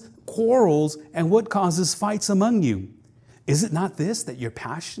causes quarrels and what causes fights among you? Is it not this, that your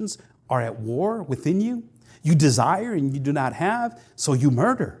passions are at war within you? You desire and you do not have, so you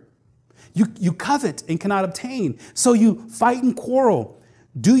murder. You covet and cannot obtain, so you fight and quarrel.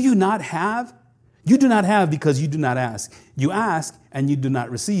 Do you not have? You do not have because you do not ask. You ask and you do not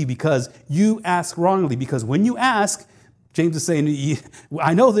receive because you ask wrongly. Because when you ask, James is saying,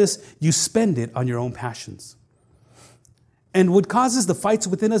 I know this, you spend it on your own passions. And what causes the fights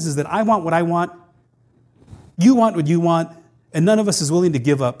within us is that I want what I want, you want what you want, and none of us is willing to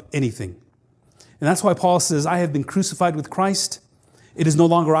give up anything. And that's why Paul says, I have been crucified with Christ. It is no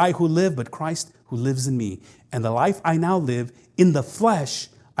longer I who live, but Christ who lives in me. And the life I now live in the flesh,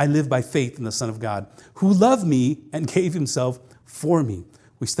 I live by faith in the Son of God, who loved me and gave himself for me.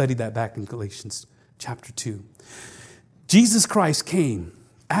 We studied that back in Galatians chapter 2. Jesus Christ came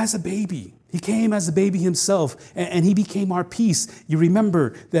as a baby. He came as a baby himself, and he became our peace. You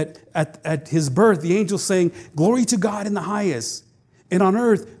remember that at his birth, the angel saying, glory to God in the highest, and on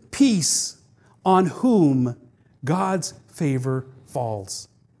earth, peace, on whom God's favor falls.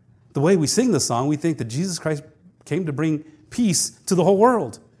 The way we sing the song, we think that Jesus Christ came to bring peace to the whole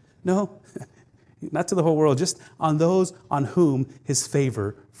world. No, not to the whole world, just on those on whom his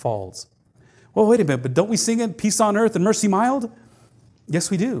favor falls. Well, wait a minute, but don't we sing it, peace on earth and mercy mild?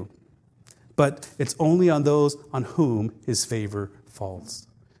 Yes, we do. But it's only on those on whom his favor falls.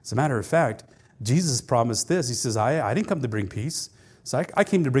 As a matter of fact, Jesus promised this. He says, I didn't come to bring peace. So I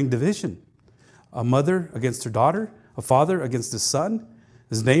came to bring division. A mother against her daughter, a father against his son,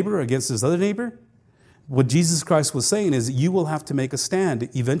 his neighbor against his other neighbor. What Jesus Christ was saying is you will have to make a stand.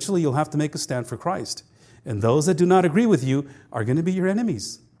 Eventually, you'll have to make a stand for Christ. And those that do not agree with you are going to be your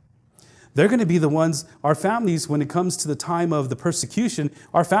enemies. They're going to be the ones, our families, when it comes to the time of the persecution,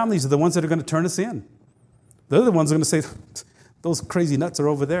 our families are the ones that are going to turn us in. They're the ones that are going to say, those crazy nuts are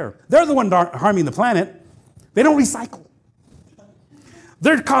over there. They're the ones harming the planet. They don't recycle.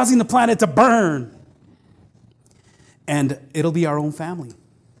 They're causing the planet to burn. And it'll be our own family.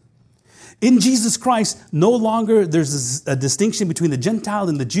 In Jesus Christ, no longer there's a distinction between the Gentile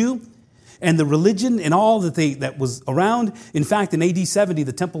and the Jew and the religion and all that was around. In fact, in AD 70,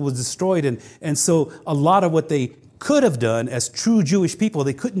 the temple was destroyed. And so a lot of what they could have done as true Jewish people,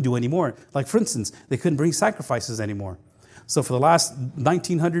 they couldn't do anymore. Like, for instance, they couldn't bring sacrifices anymore. So for the last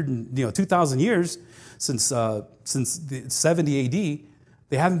 2,000 years, since the 70 AD,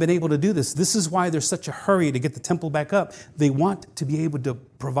 they haven't been able to do this. This is why there's such a hurry to get the temple back up. They want to be able to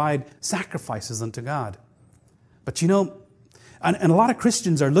provide sacrifices unto God. But and a lot of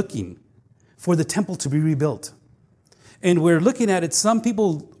Christians are looking for the temple to be rebuilt. And we're looking at it, some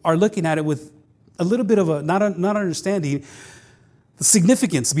people are looking at it with a little bit of a not understanding the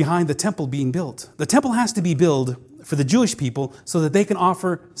significance behind the temple being built. The temple has to be built for the Jewish people so that they can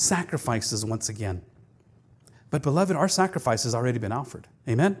offer sacrifices once again. But beloved, our sacrifice has already been offered.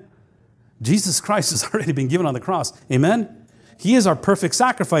 Amen? Jesus Christ has already been given on the cross. Amen? He is our perfect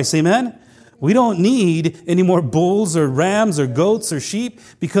sacrifice. Amen? We don't need any more bulls or rams or goats or sheep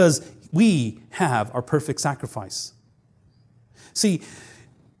because we have our perfect sacrifice. See,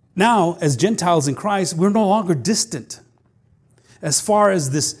 now as Gentiles in Christ, we're no longer distant as far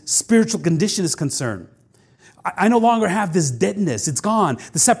as this spiritual condition is concerned. I no longer have this deadness. It's gone.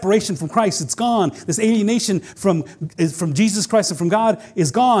 The separation from Christ, it's gone. This alienation from Jesus Christ and from God is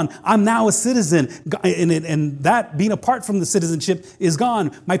gone. I'm now a citizen. And that being apart from the citizenship is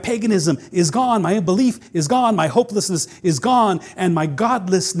gone. My paganism is gone. My unbelief is gone. My hopelessness is gone. And my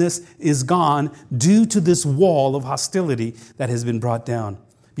godlessness is gone due to this wall of hostility that has been brought down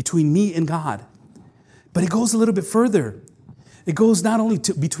between me and God. But it goes a little bit further. It goes not only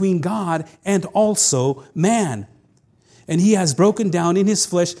between God and also man. And he has broken down in his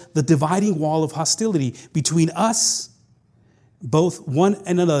flesh the dividing wall of hostility between us, both one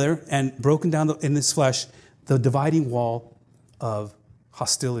and another, and broken down in his flesh the dividing wall of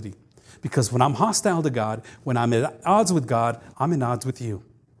hostility. Because when I'm hostile to God, when I'm at odds with God, I'm at odds with you.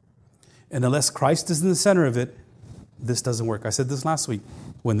 And unless Christ is in the center of it, this doesn't work. I said this last week.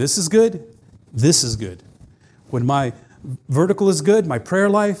 When this is good, this is good. When my vertical is good, my prayer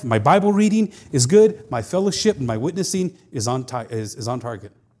life, my Bible reading is good, my fellowship and my witnessing is on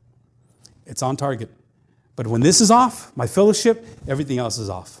target. It's on target. But when this is off, my fellowship, everything else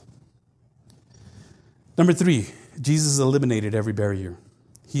is off. Number 3, Jesus eliminated every barrier.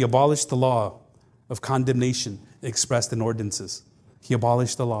 He abolished the law of condemnation expressed in ordinances. He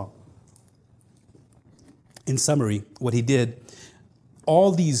abolished the law. in summary, what he did,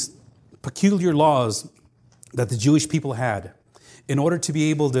 all these peculiar laws that the Jewish people had in order to be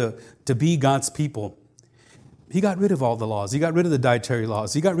able to be God's people, he got rid of all the laws. He got rid of the dietary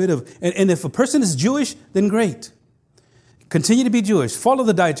laws. He got rid of, and if a person is Jewish, then great. Continue to be Jewish. Follow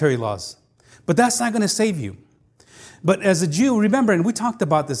the dietary laws. But that's not going to save you. But as a Jew, remember, and we talked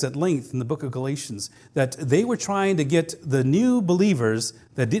about this at length in the book of Galatians, that they were trying to get the new believers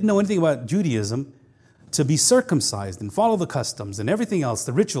that didn't know anything about Judaism to be circumcised and follow the customs and everything else,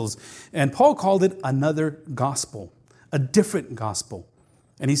 the rituals. And Paul called it another gospel, a different gospel.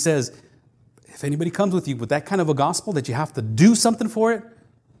 And he says, if anybody comes with you with that kind of a gospel that you have to do something for it,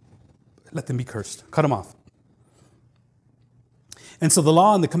 let them be cursed. Cut them off. And so the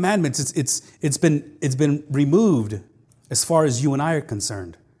law and the commandments, it's been removed as far as you and I are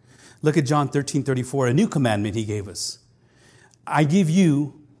concerned. Look at John 13:34, a new commandment he gave us. I give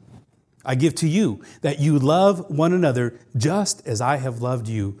to you that you love one another just as I have loved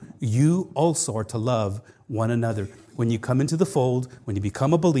you. You also are to love one another. When you come into the fold, when you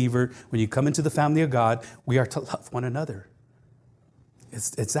become a believer, when you come into the family of God, we are to love one another.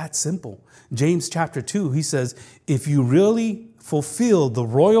 It's that simple. James chapter 2, he says, if you really fulfill the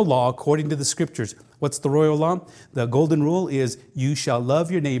royal law according to the scriptures. What's the royal law? The golden rule is you shall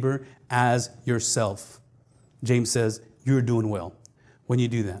love your neighbor as yourself. James says you're doing well when you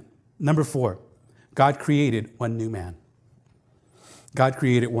do that. Number 4, God created one new man. God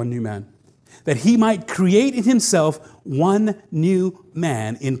created one new man. That he might create in himself one new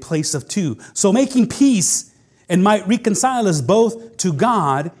man in place of two. So making peace and might reconcile us both to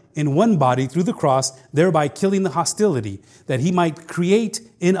God in one body through the cross, thereby killing the hostility, that he might create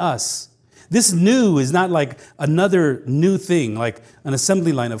in us. This new is not like another new thing, like an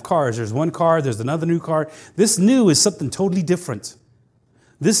assembly line of cars. There's one car, there's another new car. This new is something totally different.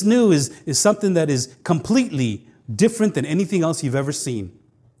 This new is something that is completely different than anything else you've ever seen.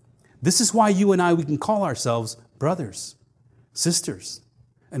 This is why you and I, we can call ourselves brothers, sisters,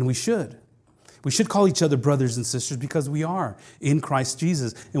 and we should. We should call each other brothers and sisters because we are in Christ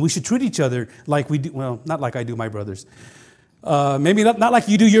Jesus. And we should treat each other like we do, well, not like I do my brothers. Maybe not like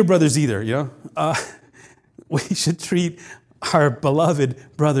you do your brothers either, you know. We should treat our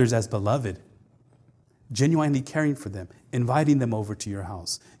beloved brothers as beloved. Genuinely caring for them, inviting them over to your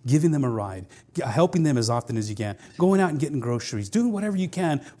house, giving them a ride, helping them as often as you can, going out and getting groceries, doing whatever you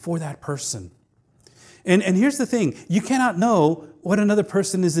can for that person. And here's the thing, you cannot know what another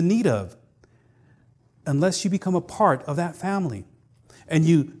person is in need of unless you become a part of that family and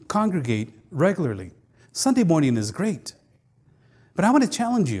you congregate regularly. Sunday morning is great, but I want to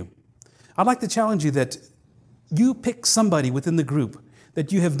challenge you. I'd like to challenge you that you pick somebody within the group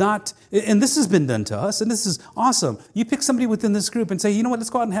that you have not, and this has been done to us, and this is awesome. You pick somebody within this group and say, you know what, let's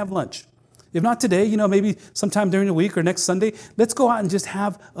go out and have lunch. If not today, maybe sometime during the week or next Sunday, let's go out and just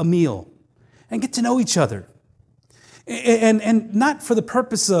have a meal and get to know each other. And not for the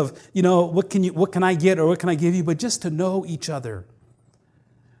purpose of, what can I get or what can I give you, but just to know each other.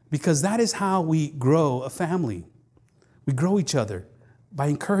 Because that is how we grow a family. We grow each other by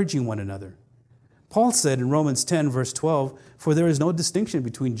encouraging one another. Paul said in Romans 10, verse 12, for there is no distinction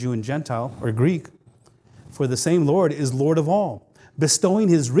between Jew and Gentile or Greek, for the same Lord is Lord of all, bestowing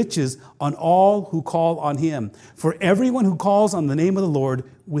his riches on all who call on him. For everyone who calls on the name of the Lord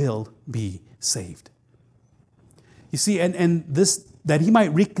will be saved. You see, and this, that he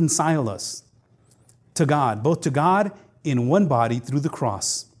might reconcile us to God, both to God in one body through the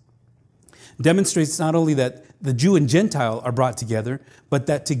cross, demonstrates not only that the Jew and Gentile are brought together, but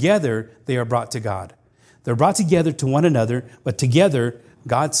that together they are brought to God. They're brought together to one another, but together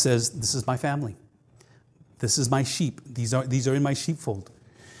God says, this is my family. This is my sheep. These are in my sheepfold.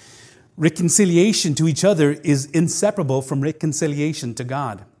 Reconciliation to each other is inseparable from reconciliation to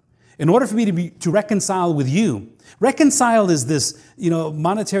God. In order for me to reconcile with you, reconcile is this,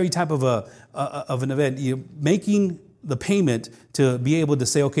 monetary type of an event. You're making the payment to be able to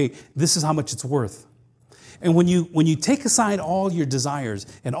say, okay, this is how much it's worth. And when you take aside all your desires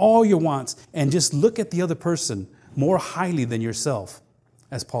and all your wants and just look at the other person more highly than yourself,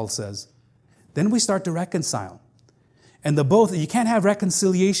 as Paul says, then we start to reconcile. And you can't have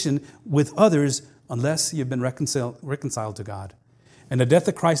reconciliation with others unless you've been reconciled to God. And the death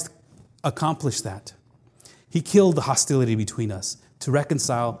of Christ accomplished that. He killed the hostility between us to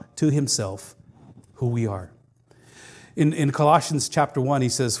reconcile to himself who we are. In Colossians chapter 1, he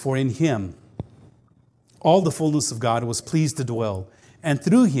says, for in him all the fullness of God was pleased to dwell, and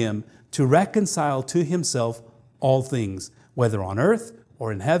through him to reconcile to himself all things, whether on earth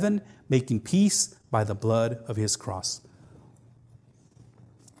or in heaven, making peace by the blood of his cross.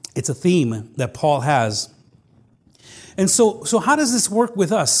 It's a theme that Paul has And so how does this work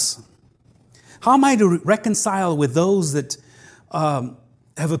with us? How am I to reconcile with those that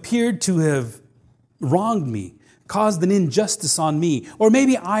have appeared to have wronged me, caused an injustice on me, or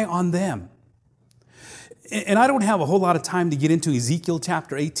maybe I on them? And I don't have a whole lot of time to get into Ezekiel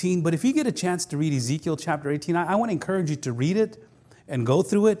chapter 18, but if you get a chance to read Ezekiel chapter 18, I want to encourage you to read it and go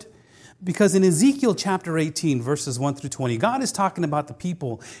through it. Because in Ezekiel chapter 18, verses 1 through 20, God is talking about the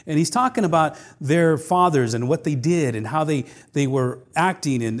people, and He's talking about their fathers and what they did and how they were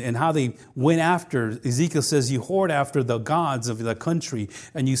acting and how they went after. Ezekiel says, you whored after the gods of the country,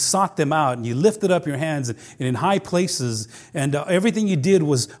 and you sought them out, and you lifted up your hands and in high places, and everything you did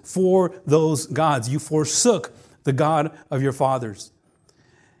was for those gods. You forsook the God of your fathers.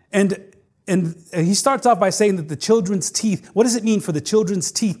 And he starts off by saying that the children's teeth, what does it mean for the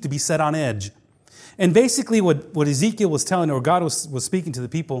children's teeth to be set on edge? And basically what Ezekiel was telling, or God was speaking to the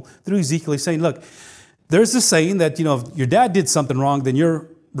people through Ezekiel, he's saying, look, there's this saying that, if your dad did something wrong, then you're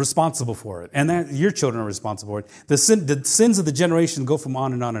responsible for it. And that your children are responsible for it. The sins of the generation go from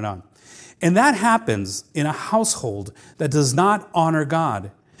on and on and on. And that happens in a household that does not honor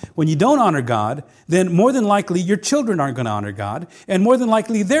God. When you don't honor God, then more than likely your children aren't going to honor God, and more than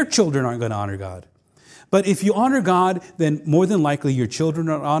likely their children aren't going to honor God. But if you honor God, then more than likely your children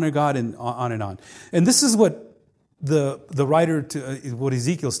will honor God, and on and on. And this is what the writer, what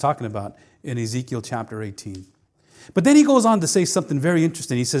Ezekiel's talking about in Ezekiel chapter 18. But then he goes on to say something very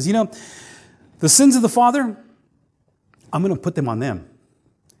interesting. He says, the sins of the father, I'm going to put them on them.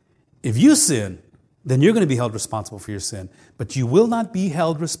 If you sin, then you're going to be held responsible for your sin. But you will not be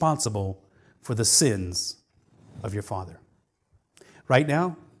held responsible for the sins of your father. Right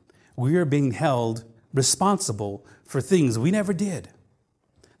now, we are being held responsible for things we never did,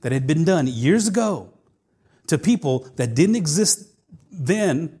 that had been done years ago to people that didn't exist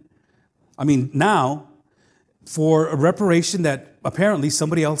then, now, for a reparation that apparently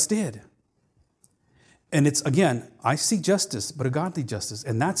somebody else did. And it's, again, I seek justice, but a godly justice,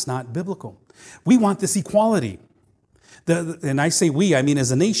 and that's not biblical. We want this equality. And I say we, I mean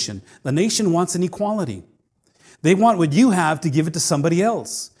as a nation. The nation wants an equality. They want what you have to give it to somebody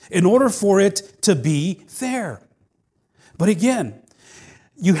else in order for it to be fair. But again,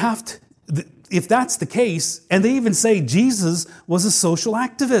 you have to, if that's the case, and they even say Jesus was a social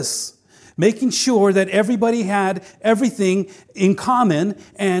activist, making sure that everybody had everything in common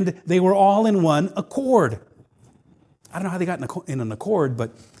and they were all in one accord. I don't know how they got in an accord,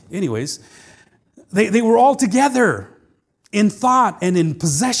 but anyways, they were all together in thought and in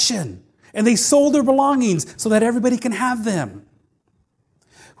possession. And they sold their belongings so that everybody can have them.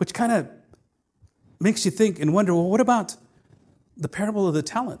 Which kind of makes you think and wonder, well, what about the parable of the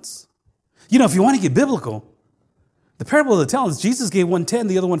talents? If you want to get biblical, the parable of the talents, Jesus gave one 10,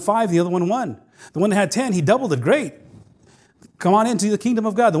 the other one 5, the other one 1. The one that had 10, he doubled it. Great. Come on into the kingdom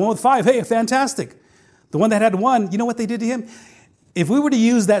of God. The one with 5, hey, fantastic. The one that had 1, you know what they did to him? If we were to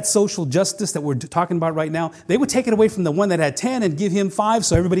use that social justice that we're talking about right now, they would take it away from the one that had 10 and give him 5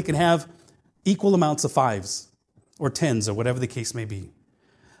 so everybody can have equal amounts of 5s or 10s or whatever the case may be.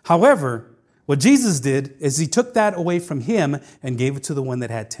 However, what Jesus did is he took that away from him and gave it to the one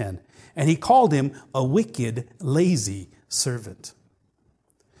that had 10. And he called him a wicked, lazy servant.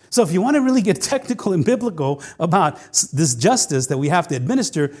 So if you want to really get technical and biblical about this justice that we have to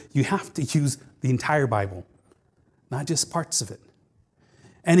administer, you have to use the entire Bible, not just parts of it.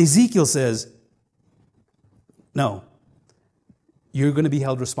 And Ezekiel says, no, you're going to be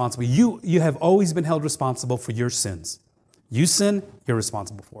held responsible. You have always been held responsible for your sins. You sin, you're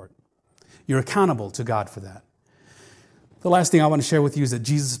responsible for it. You're accountable to God for that. The last thing I want to share with you is that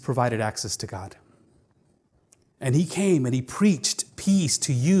Jesus provided access to God. And he came and he preached peace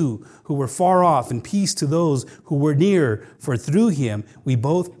to you who were far off and peace to those who were near. For through him, we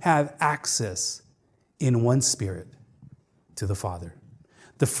both have access in one spirit to the Father.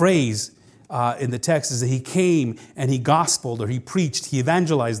 The phrase in the text is that he came and he gospeled or he preached, he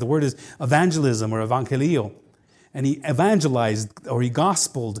evangelized. The word is evangelism or evangelio. And he evangelized or he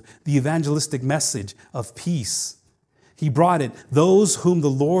gospeled the evangelistic message of peace. He brought it. Those whom the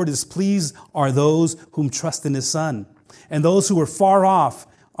Lord is pleased are those whom trust in his Son. And those who are far off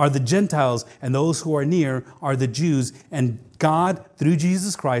are the Gentiles, and those who are near are the Jews. And God, through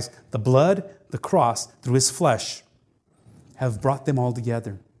Jesus Christ, the blood, the cross, through his flesh, have brought them all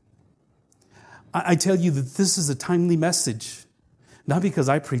together. I tell you that this is a timely message, not because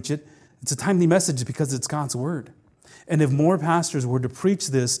I preach it. It's a timely message because it's God's word. And if more pastors were to preach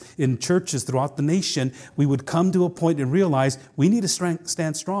this in churches throughout the nation, we would come to a point and realize we need to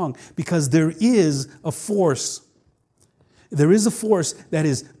stand strong because there is a force. There is a force that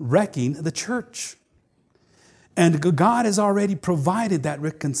is wrecking the church. And God has already provided that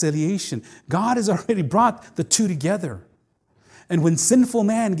reconciliation. God has already brought the two together. And when sinful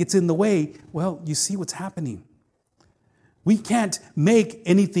man gets in the way, well, you see what's happening. We can't make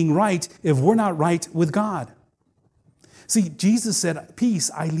anything right if we're not right with God. See, Jesus said,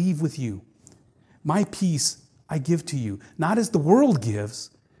 peace I leave with you. My peace I give to you. Not as the world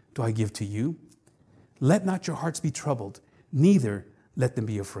gives, do I give to you. Let not your hearts be troubled, neither let them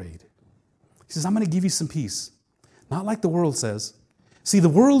be afraid. He says, I'm going to give you some peace. Not like the world says. See, the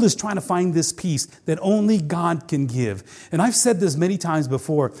world is trying to find this peace that only God can give. And I've said this many times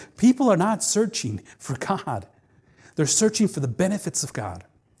before. People are not searching for God. They're searching for the benefits of God.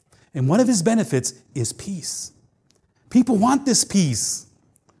 And one of his benefits is peace. People want this peace.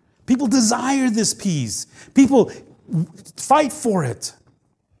 People desire this peace. People fight for it.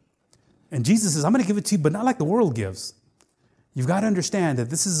 And Jesus says, I'm going to give it to you, but not like the world gives. You've got to understand that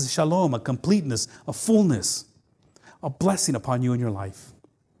this is a shalom, a completeness, a fullness, a blessing upon you in your life.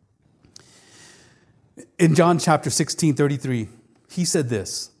 In John chapter 16:33, he said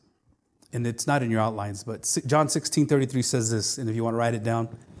this, and it's not in your outlines, but John 16:33 says this, and if you want to write it down,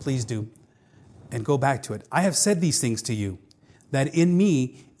 please do, and go back to it. I have said these things to you, that in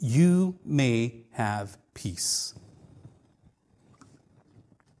me you may have peace.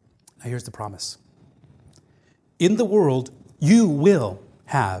 Now here's the promise. In the world, you will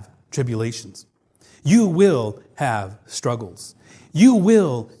have tribulations. You will have struggles. You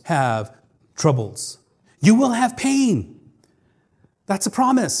will have troubles. You will have pain. That's a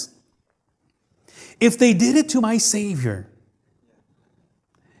promise. If they did it to my Savior,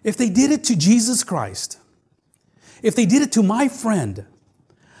 if they did it to Jesus Christ, if they did it to my friend,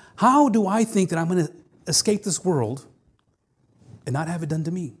 how do I think that I'm going to escape this world and not have it done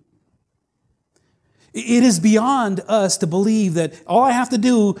to me? It is beyond us to believe that all I have to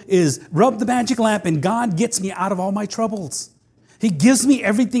do is rub the magic lamp and God gets me out of all my troubles. He gives me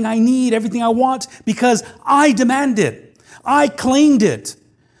everything I need, everything I want, because I demand it. I claimed it.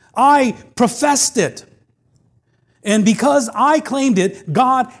 I professed it. And because I claimed it,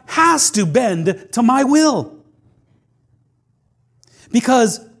 God has to bend to my will.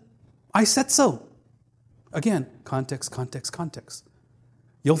 Because I said so. Again, context, context, context.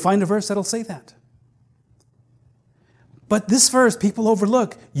 You'll find a verse that'll say that. But this verse, people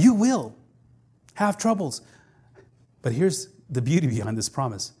overlook. You will have troubles. But here's the beauty behind this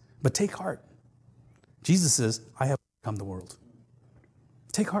promise. But take heart. Jesus says, I have overcome the world.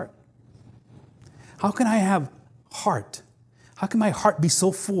 Take heart. How can I have heart? How can my heart be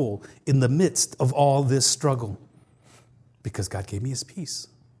so full in the midst of all this struggle? Because God gave me his peace.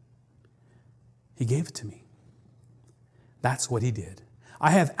 He gave it to me. That's what he did.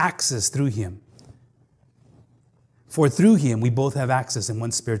 I have access through him. For through him, we both have access in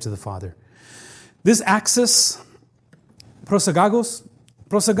one spirit to the Father. This access, prosagagos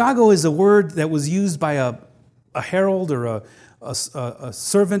is a word that was used by a herald or a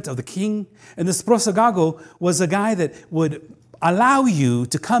servant of the king. And this prosagago was a guy that would allow you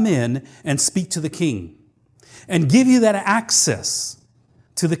to come in and speak to the king and give you that access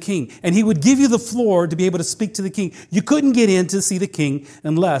to the king. And he would give you the floor to be able to speak to the king. You couldn't get in to see the king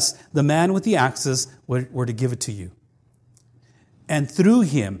unless the man with the access were to give it to you. And through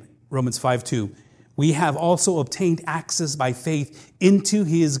him, Romans 5:2, we have also obtained access by faith into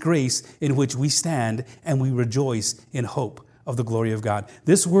his grace in which we stand and we rejoice in hope of the glory of God.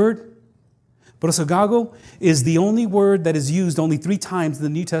 This word, prosagago, is the only word that is used only 3 times in the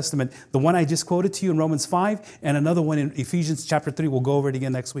New Testament. The one I just quoted to you in Romans 5 and another one in Ephesians chapter 3. We'll go over it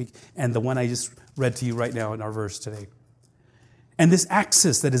again next week. And the one I just read to you right now in our verse today. And this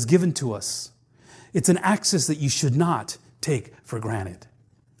access that is given to us, it's an access that you should not take for granted.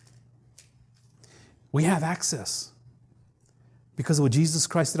 We have access because of what Jesus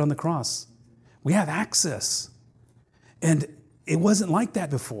Christ did on the cross. We have access. And it wasn't like that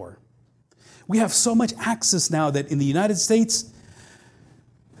before. We have so much access now that in the United States,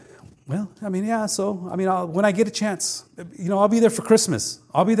 when I get a chance, I'll be there for Christmas.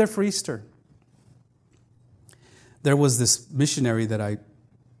 I'll be there for Easter. There was this missionary that I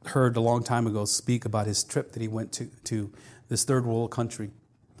heard a long time ago speak about his trip that he went to this third world country.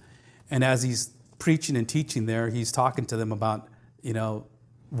 And as he's preaching and teaching there, he's talking to them about,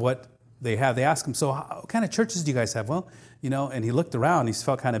 what they have. They ask him, so what kind of churches do you guys have? Well, and he looked around. He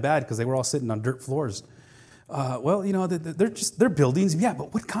felt kind of bad because they were all sitting on dirt floors. They're buildings. Yeah,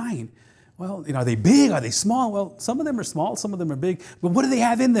 but what kind? Well, are they big? Are they small? Well, some of them are small. Some of them are big. But what do they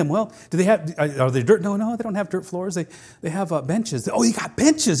have in them? Well, are they dirt? No, they don't have dirt floors. They have benches. Oh, you got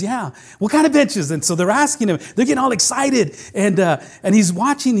benches? Yeah. What kind of benches? And so they're asking him. They're getting all excited. And he's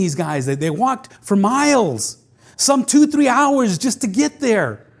watching these guys. They walked for miles some 2-3 hours just to get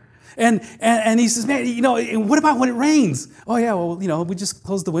there. And he says, man, what about when it rains? Oh, yeah, well, we just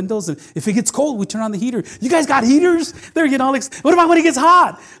close the windows. And if it gets cold, we turn on the heater. You guys got heaters? They're getting all what about when it gets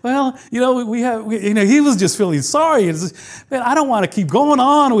hot? Well, he was just feeling sorry. Man, I don't want to keep going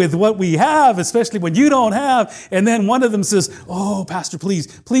on with what we have, especially when you don't have. And then one of them says, oh, Pastor,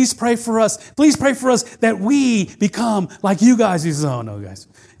 please pray for us. Please pray for us that we become like you guys. He says, oh, no, guys,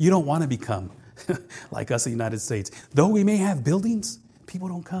 you don't want to become like us in the United States. Though we may have buildings, people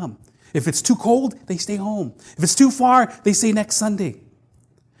don't come. If it's too cold, they stay home. If it's too far, they say next Sunday.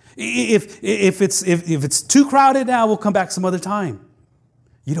 If it's too crowded now, we'll come back some other time.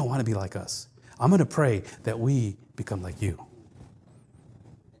 You don't want to be like us. I'm going to pray that we become like you.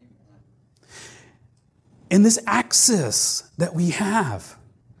 And this access that we have,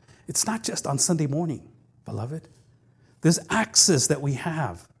 it's not just on Sunday morning, beloved. This access that we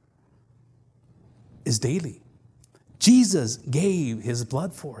have is daily. Jesus gave his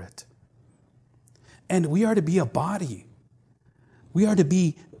blood for it. And we are to be a body. We are to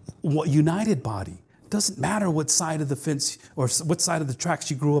be a united body. Doesn't matter what side of the fence or what side of the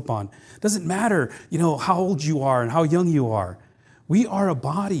tracks you grew up on. Doesn't matter, how old you are and how young you are. We are a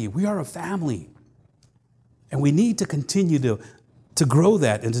body. We are a family. And we need to continue to grow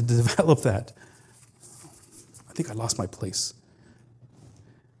that and to develop that. I think I lost my place.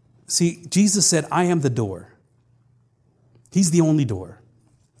 See, Jesus said, I am the door. He's the only door.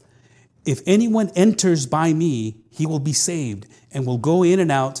 If anyone enters by me, he will be saved and will go in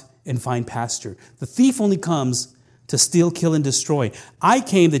and out and find pasture. The thief only comes to steal, kill, and destroy. I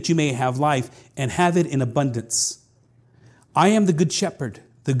came that you may have life and have it in abundance. I am the good shepherd.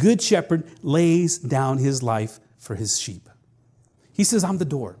 The good shepherd lays down his life for his sheep. He says, I'm the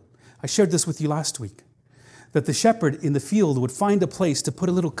door. I shared this with you last week, that the shepherd in the field would find a place to put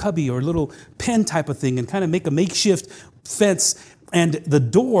a little cubby or a little pen type of thing and kind of make a makeshift fence. And the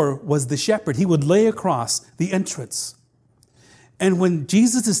door was the shepherd. He would lay across the entrance. And when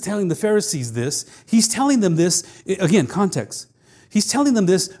Jesus is telling the Pharisees this, he's telling them this, again, context. He's telling them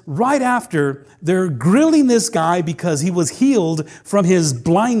this right after they're grilling this guy because he was healed from his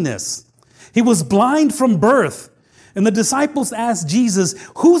blindness. He was blind from birth. And the disciples asked Jesus,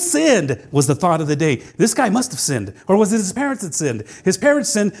 who sinned? Was the thought of the day. This guy must have sinned. Or was it his parents that sinned? His parents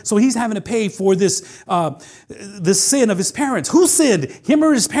sinned, so he's having to pay for this sin of his parents. Who sinned? Him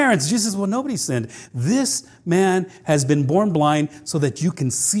or his parents? Jesus says, well, nobody sinned. This man has been born blind so that you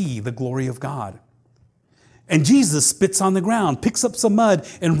can see the glory of God. And Jesus spits on the ground, picks up some mud,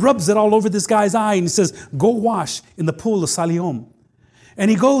 and rubs it all over this guy's eye. And he says, go wash in the pool of Siloam.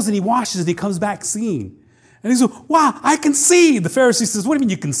 And he goes and he washes and he comes back seeing. And he says, wow, I can see. The Pharisee says, what do you mean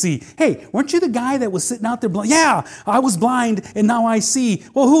you can see? Hey, weren't you the guy that was sitting out there blind? Yeah, I was blind and now I see.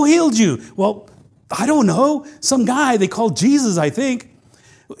 Well, who healed you? Well, I don't know. Some guy they called Jesus, I think.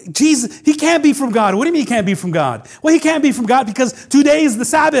 Jesus, he can't be from God. What do you mean he can't be from God? Well, he can't be from God because today is the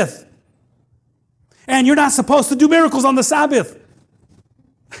Sabbath. And you're not supposed to do miracles on the Sabbath.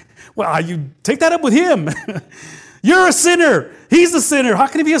 Well, you take that up with him. You're a sinner. He's a sinner. How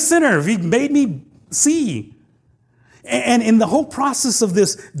can he be a sinner if he made me see? And in the whole process of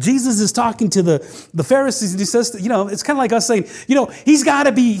this, Jesus is talking to the Pharisees and he says, it's kind of like us saying, he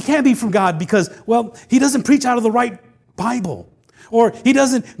can't be from God because, well, he doesn't preach out of the right Bible. Or he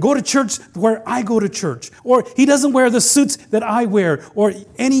doesn't go to church where I go to church. Or he doesn't wear the suits that I wear. Or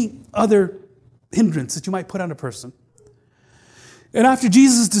any other hindrance that you might put on a person. And after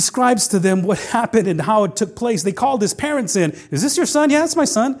Jesus describes to them what happened and how it took place, they called his parents in. Is this your son? Yeah, it's my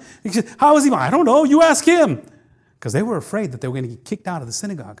son. He said, how is he? I don't know. You ask him. Because they were afraid that they were going to get kicked out of the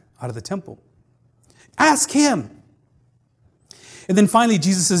synagogue, out of the temple. Ask him. And then finally,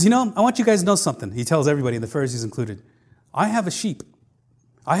 Jesus says, I want you guys to know something. He tells everybody, and the Pharisees included. I have a sheep.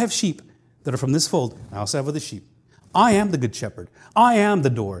 I have sheep that are from this fold. I also have other sheep. I am the good shepherd. I am the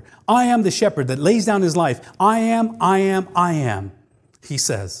door. I am the shepherd that lays down his life. I am, he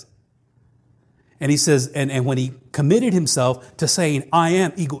says. And he says, and when he committed himself to saying, I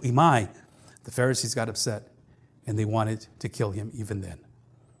am, ego imai, the Pharisees got upset and they wanted to kill him even then.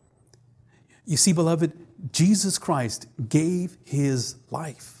 You see, beloved, Jesus Christ gave his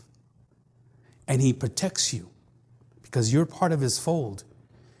life and he protects you because you're part of his fold.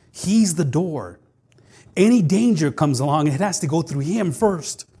 He's the door. Any danger comes along, it has to go through him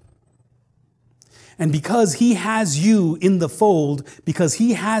first. And because he has you in the fold, because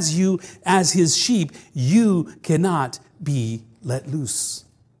he has you as his sheep, you cannot be let loose.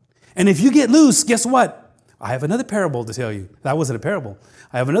 And if you get loose, guess what? I have another parable to tell you. That wasn't a parable.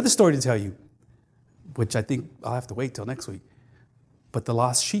 I have another story to tell you, which I think I'll have to wait till next week. But the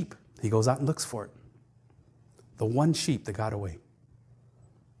lost sheep, he goes out and looks for it. The one sheep that got away.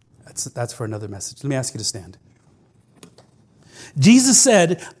 That's for another message. Let me ask you to stand. Jesus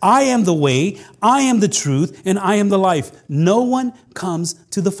said, I am the way, I am the truth, and I am the life. No one comes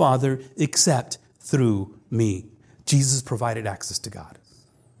to the Father except through me. Jesus provided access to God.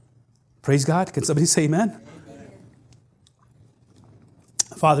 Praise God. Can somebody say amen? Amen.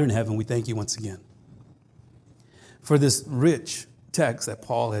 Father in heaven, we thank you once again for this rich text that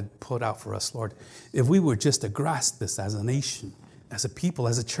Paul had put out for us, Lord. If we were just to grasp this as a nation, as a people,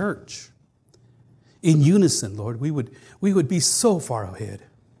 as a church, in unison, Lord, we would be so far ahead.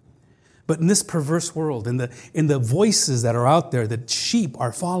 But in this perverse world, in the voices that are out there that sheep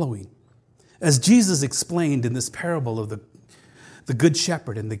are following, as Jesus explained in this parable of the good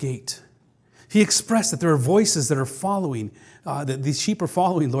shepherd and the gate, he expressed that there are voices that are following, that these sheep are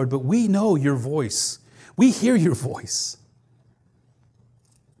following, Lord, but we know your voice. We hear your voice.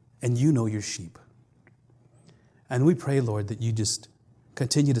 And you know your sheep. And we pray, Lord, that you just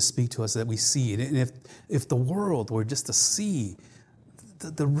continue to speak to us, that we see it. And if the world were just to see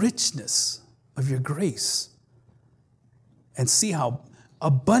the richness of your grace and see how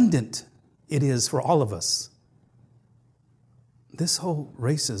abundant it is for all of us, this whole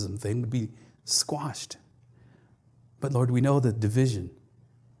racism thing would be squashed. But Lord, we know that division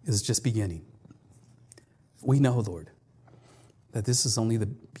is just beginning. We know, Lord, that this is only the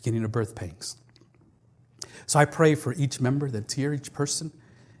beginning of birth pangs. So I pray for each member that's here, each person,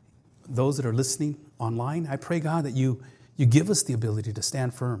 those that are listening online. I pray, God, that you give us the ability to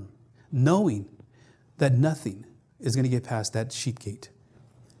stand firm, knowing that nothing is going to get past that sheep gate,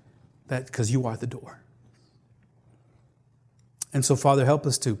 that because you are the door. And so, Father, help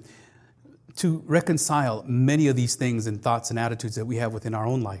us to reconcile many of these things and thoughts and attitudes that we have within our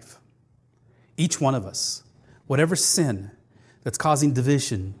own life. Each one of us, whatever sin that's causing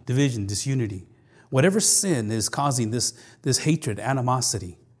division, disunity, whatever sin is causing this hatred,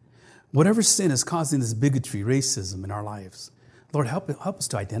 animosity, whatever sin is causing this bigotry, racism in our lives, Lord, help us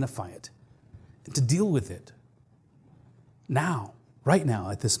to identify it and to deal with it now, right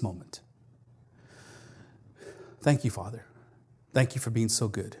now, at this moment. Thank you, Father. Thank you for being so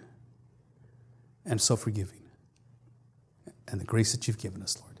good and so forgiving and the grace that you've given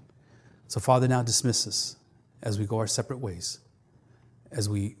us, Lord. So, Father, now dismiss us as we go our separate ways, as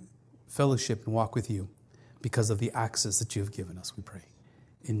we fellowship and walk with you because of the access that you have given us, we pray.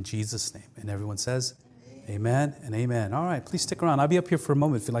 In Jesus' name. And everyone says, amen and amen. All right, please stick around. I'll be up here for a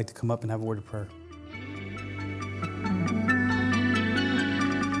moment if you'd like to come up and have a word of prayer.